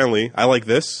 Finally, I like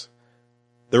this.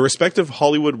 The respective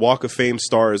Hollywood Walk of Fame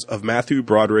stars of Matthew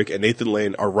Broderick and Nathan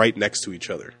Lane are right next to each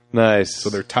other. Nice. So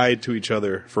they're tied to each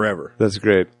other forever. That's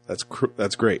great.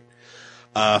 That's great.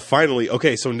 Finally,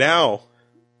 okay, so now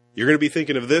you're going to be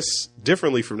thinking of this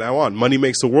differently from now on. Money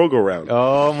makes the world go round.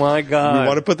 Oh, my God. We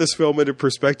want to put this film into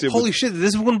perspective. Holy shit, did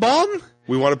this one bomb?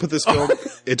 We want to put this film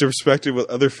into perspective with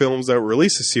other films that were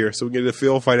released this year, so we get to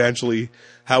feel financially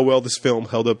how well this film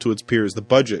held up to its peers. The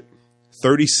budget,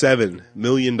 $37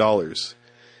 million.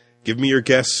 Give me your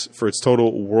guess for its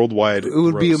total worldwide It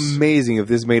would be gross. amazing if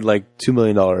this made like $2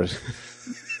 million.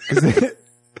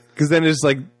 Because then it's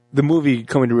like the movie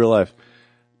coming to real life.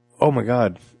 Oh, my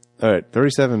God. All right,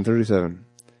 37.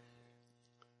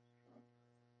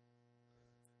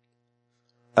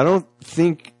 I don't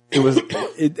think it was.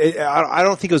 I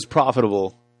don't think it was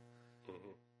profitable.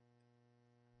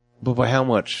 But by how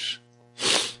much?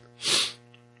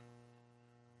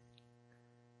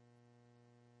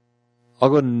 I'll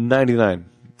go 99.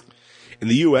 In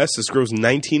the U.S., this grossed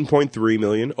 $19.3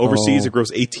 million. Overseas, Oh. it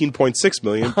grossed $18.6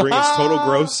 million, bringing its total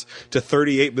gross to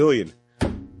 $38 million.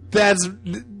 That's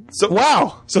So,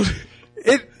 wow. So,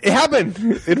 It happened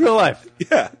in real life.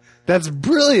 yeah. That's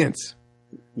brilliant.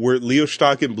 Were Leo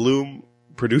Stock and Bloom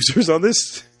producers on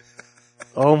this?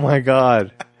 Oh my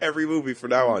God. Every movie from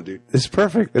now on, dude. It's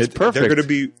perfect. It's perfect. They're going to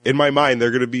be, in my mind,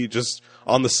 they're going to be just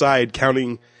on the side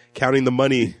counting the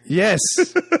money. Yes.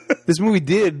 This movie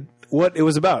did what it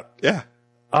was about. Yeah.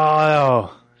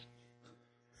 Oh.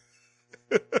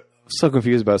 I'm so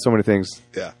confused about so many things.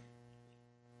 Yeah.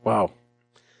 Wow.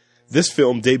 This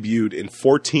film debuted in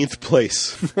 14th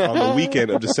place on the weekend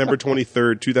of December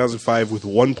 23rd, 2005 with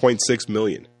 1.6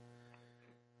 million.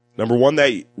 Number one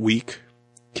that week,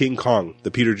 King Kong,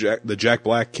 the Jack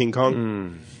Black King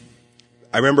Kong.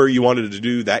 I remember you wanted to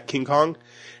do that King Kong,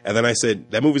 and then I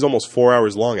said, that movie's almost 4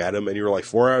 hours long, Adam, and you were like,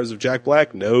 4 hours of Jack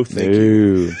Black? No, thank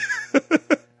you.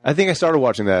 I think I started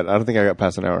watching that. I don't think I got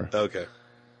past an hour. Okay.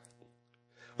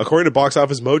 According to Box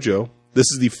Office Mojo, this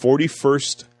is the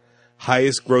 41st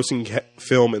highest grossing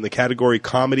film in the category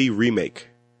comedy remake.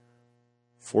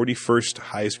 41st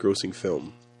highest grossing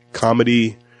film.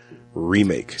 Comedy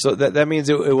remake. So that means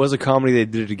it was a comedy. They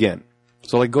did it again.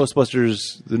 So like Ghostbusters,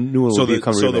 the new one would be a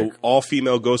comedy remake. the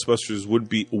all-female Ghostbusters would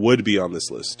be on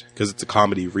this list because it's a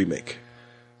comedy remake.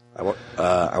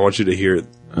 I want you to hear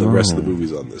the rest of the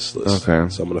movies on this list. Okay.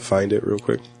 So I'm going to find it real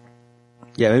quick.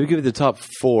 Yeah, maybe give it the top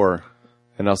 4,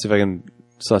 and I'll see if I can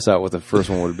suss out what the first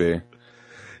one would be.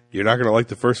 You're not going to like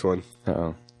the first one.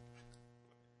 Uh-oh.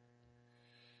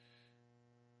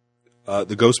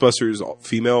 The Ghostbusters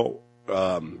female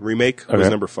remake was Okay.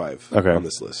 number 5 Okay. on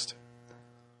this list.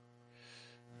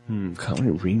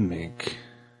 Comedy remake.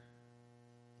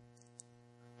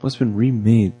 What's been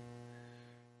remade?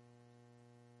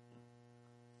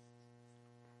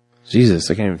 Jesus,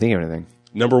 I can't even think of anything.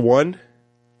 Number 1,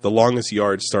 The Longest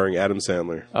Yard, starring Adam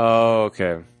Sandler. Oh,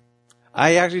 okay.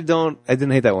 I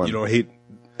didn't hate that one. You don't hate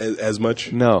as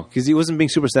much? No, because he wasn't being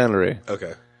super Sandler-y.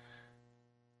 Okay.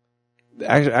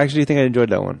 I actually think I enjoyed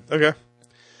that one. Okay.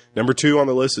 Number 2 on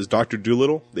the list is Dr.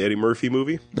 Dolittle, the Eddie Murphy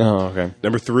movie. Oh, okay.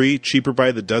 Number 3, Cheaper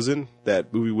by the Dozen,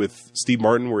 that movie with Steve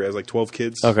Martin where he has like 12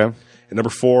 kids. Okay. And number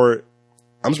 4,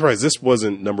 I'm surprised this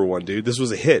wasn't number 1, dude. This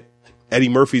was a hit. Eddie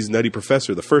Murphy's Nutty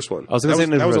Professor, the first one. I was going to say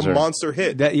Nutty that was Professor. a monster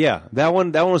hit. That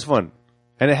one was fun.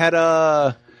 And it had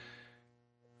oh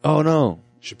no.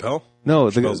 Chappelle? No,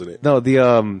 Chappelle's in it. No, the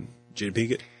Jada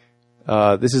Pinkett?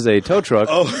 This is a tow truck.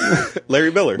 Oh,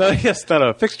 Larry Miller. No, yes, not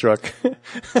a fixed truck.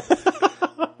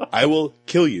 I will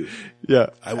kill you. Yeah,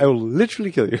 I will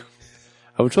literally kill you.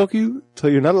 I will choke you till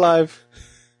you're not alive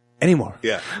anymore.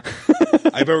 Yeah.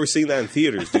 I remember seeing that in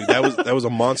theaters, dude. That was a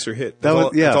monster hit.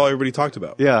 That's all everybody talked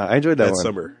about. Yeah, I enjoyed that one.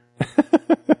 Summer.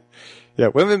 Yeah,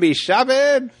 women be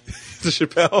shopping. To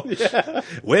Chappelle. Yeah.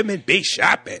 Women be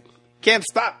shopping. Can't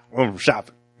stop. I'm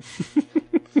shopping.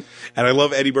 And I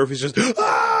love Eddie Murphy's just,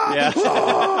 ah!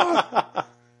 Yeah.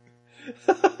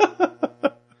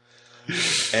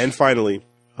 And finally,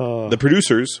 The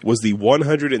Producers was the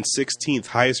 116th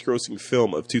highest grossing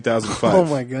film of 2005. Oh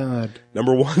my god.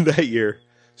 Number 1 that year,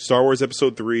 Star Wars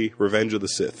Episode 3, Revenge of the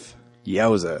Sith.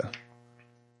 Yowza.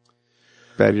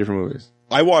 Bad year for movies.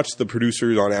 I watched The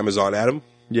Producers on Amazon, Adam.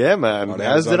 Yeah, man. On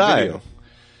As Amazon did Video.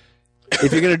 I.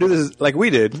 If you're going to do this like we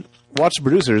did, watch The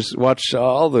Producers, watch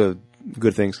all the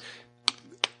good things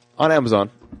on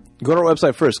Amazon. Go to our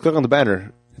website first. Click on the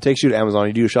banner. It takes you to Amazon.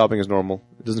 You do your shopping as normal.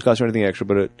 It doesn't cost you anything extra,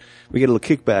 but we get a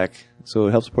little kickback, so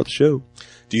it helps support the show.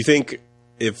 Do you think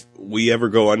if we ever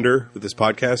go under with this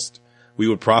podcast, we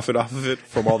would profit off of it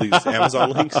from all these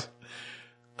Amazon links?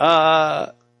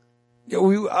 No.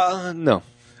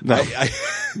 No.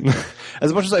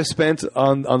 As much as I've spent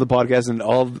on the podcast and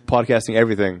all the podcasting,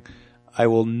 everything, I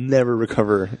will never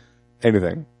recover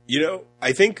anything. You know,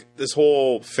 I think this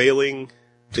whole failing,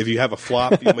 if you have a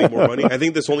flop, you'll make more money. I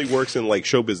think this only works in like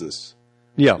show business.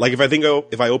 Yeah. Like if I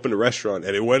opened a restaurant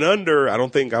and it went under, I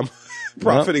don't think I'm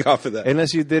profiting off of that.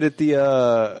 Unless you did it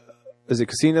is it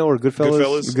Casino or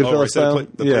Goodfellas? Goodfellas style?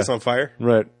 the place on fire.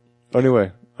 Right.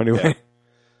 Anyway. Yeah.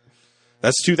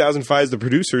 That's 2005's The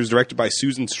Producers, directed by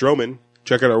Susan Stroman.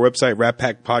 Check out our website,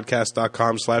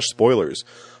 ratpackpodcast.com/spoilers.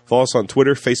 Follow us on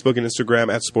Twitter, Facebook, and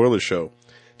Instagram at Spoilers Show.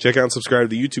 Check out and subscribe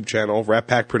to the YouTube channel, Rat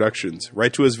Pack Productions.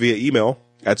 Write to us via email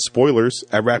at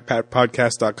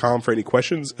spoilers@ratpackpodcast.com for any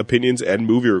questions, opinions, and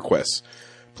movie requests.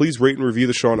 Please rate and review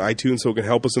the show on iTunes so it can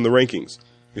help us in the rankings.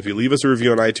 If you leave us a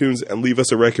review on iTunes and leave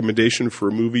us a recommendation for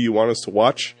a movie you want us to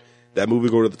watch, that movie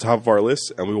will go to the top of our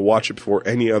list, and we will watch it before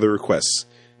any other requests.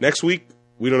 Next week,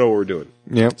 we don't know what we're doing.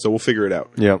 Yep. So we'll figure it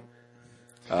out. Yep.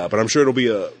 But I'm sure it'll be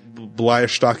a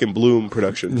Bleistock and Bloom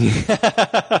production.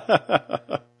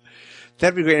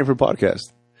 That'd be a great name for a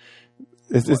podcast.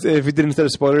 If we did instead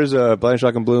of spoilers,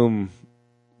 Bleistock and Bloom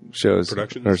shows.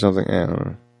 Productions? Or something. Yeah, I don't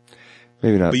know.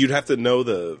 Maybe not. But you'd have to know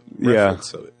the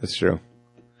reference of it. That's true.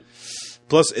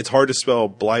 Plus, it's hard to spell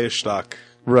Bleistock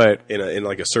Right. in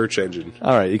like a search engine.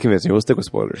 All right, you convinced me. We'll stick with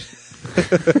spoilers.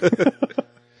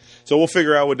 So we'll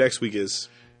figure out what next week is.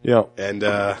 Yeah. And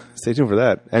stay tuned for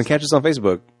that. And catch us on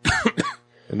Facebook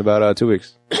in about 2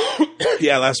 weeks.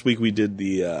 yeah, last week we did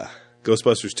the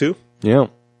Ghostbusters 2. Yeah.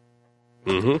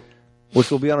 Mm-hmm.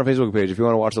 Which will be on our Facebook page. If you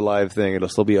want to watch the live thing, it'll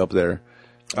still be up there.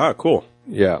 Ah, cool.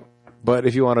 Yeah. But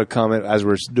if you want to comment as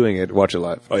we're doing it, watch it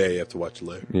live. Oh, yeah, you have to watch it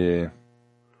live. Yeah.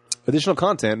 Additional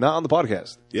content, not on the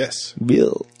podcast. Yes.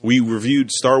 Bill. We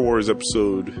reviewed Star Wars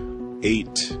Episode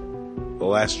 8, The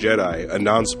Last Jedi, a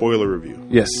non-spoiler review.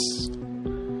 Yes.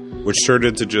 Which turned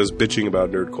into just bitching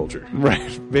about nerd culture.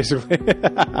 Right, basically.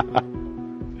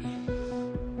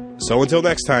 So until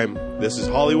next time, this is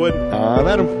Hollywood. I'm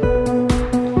Adam.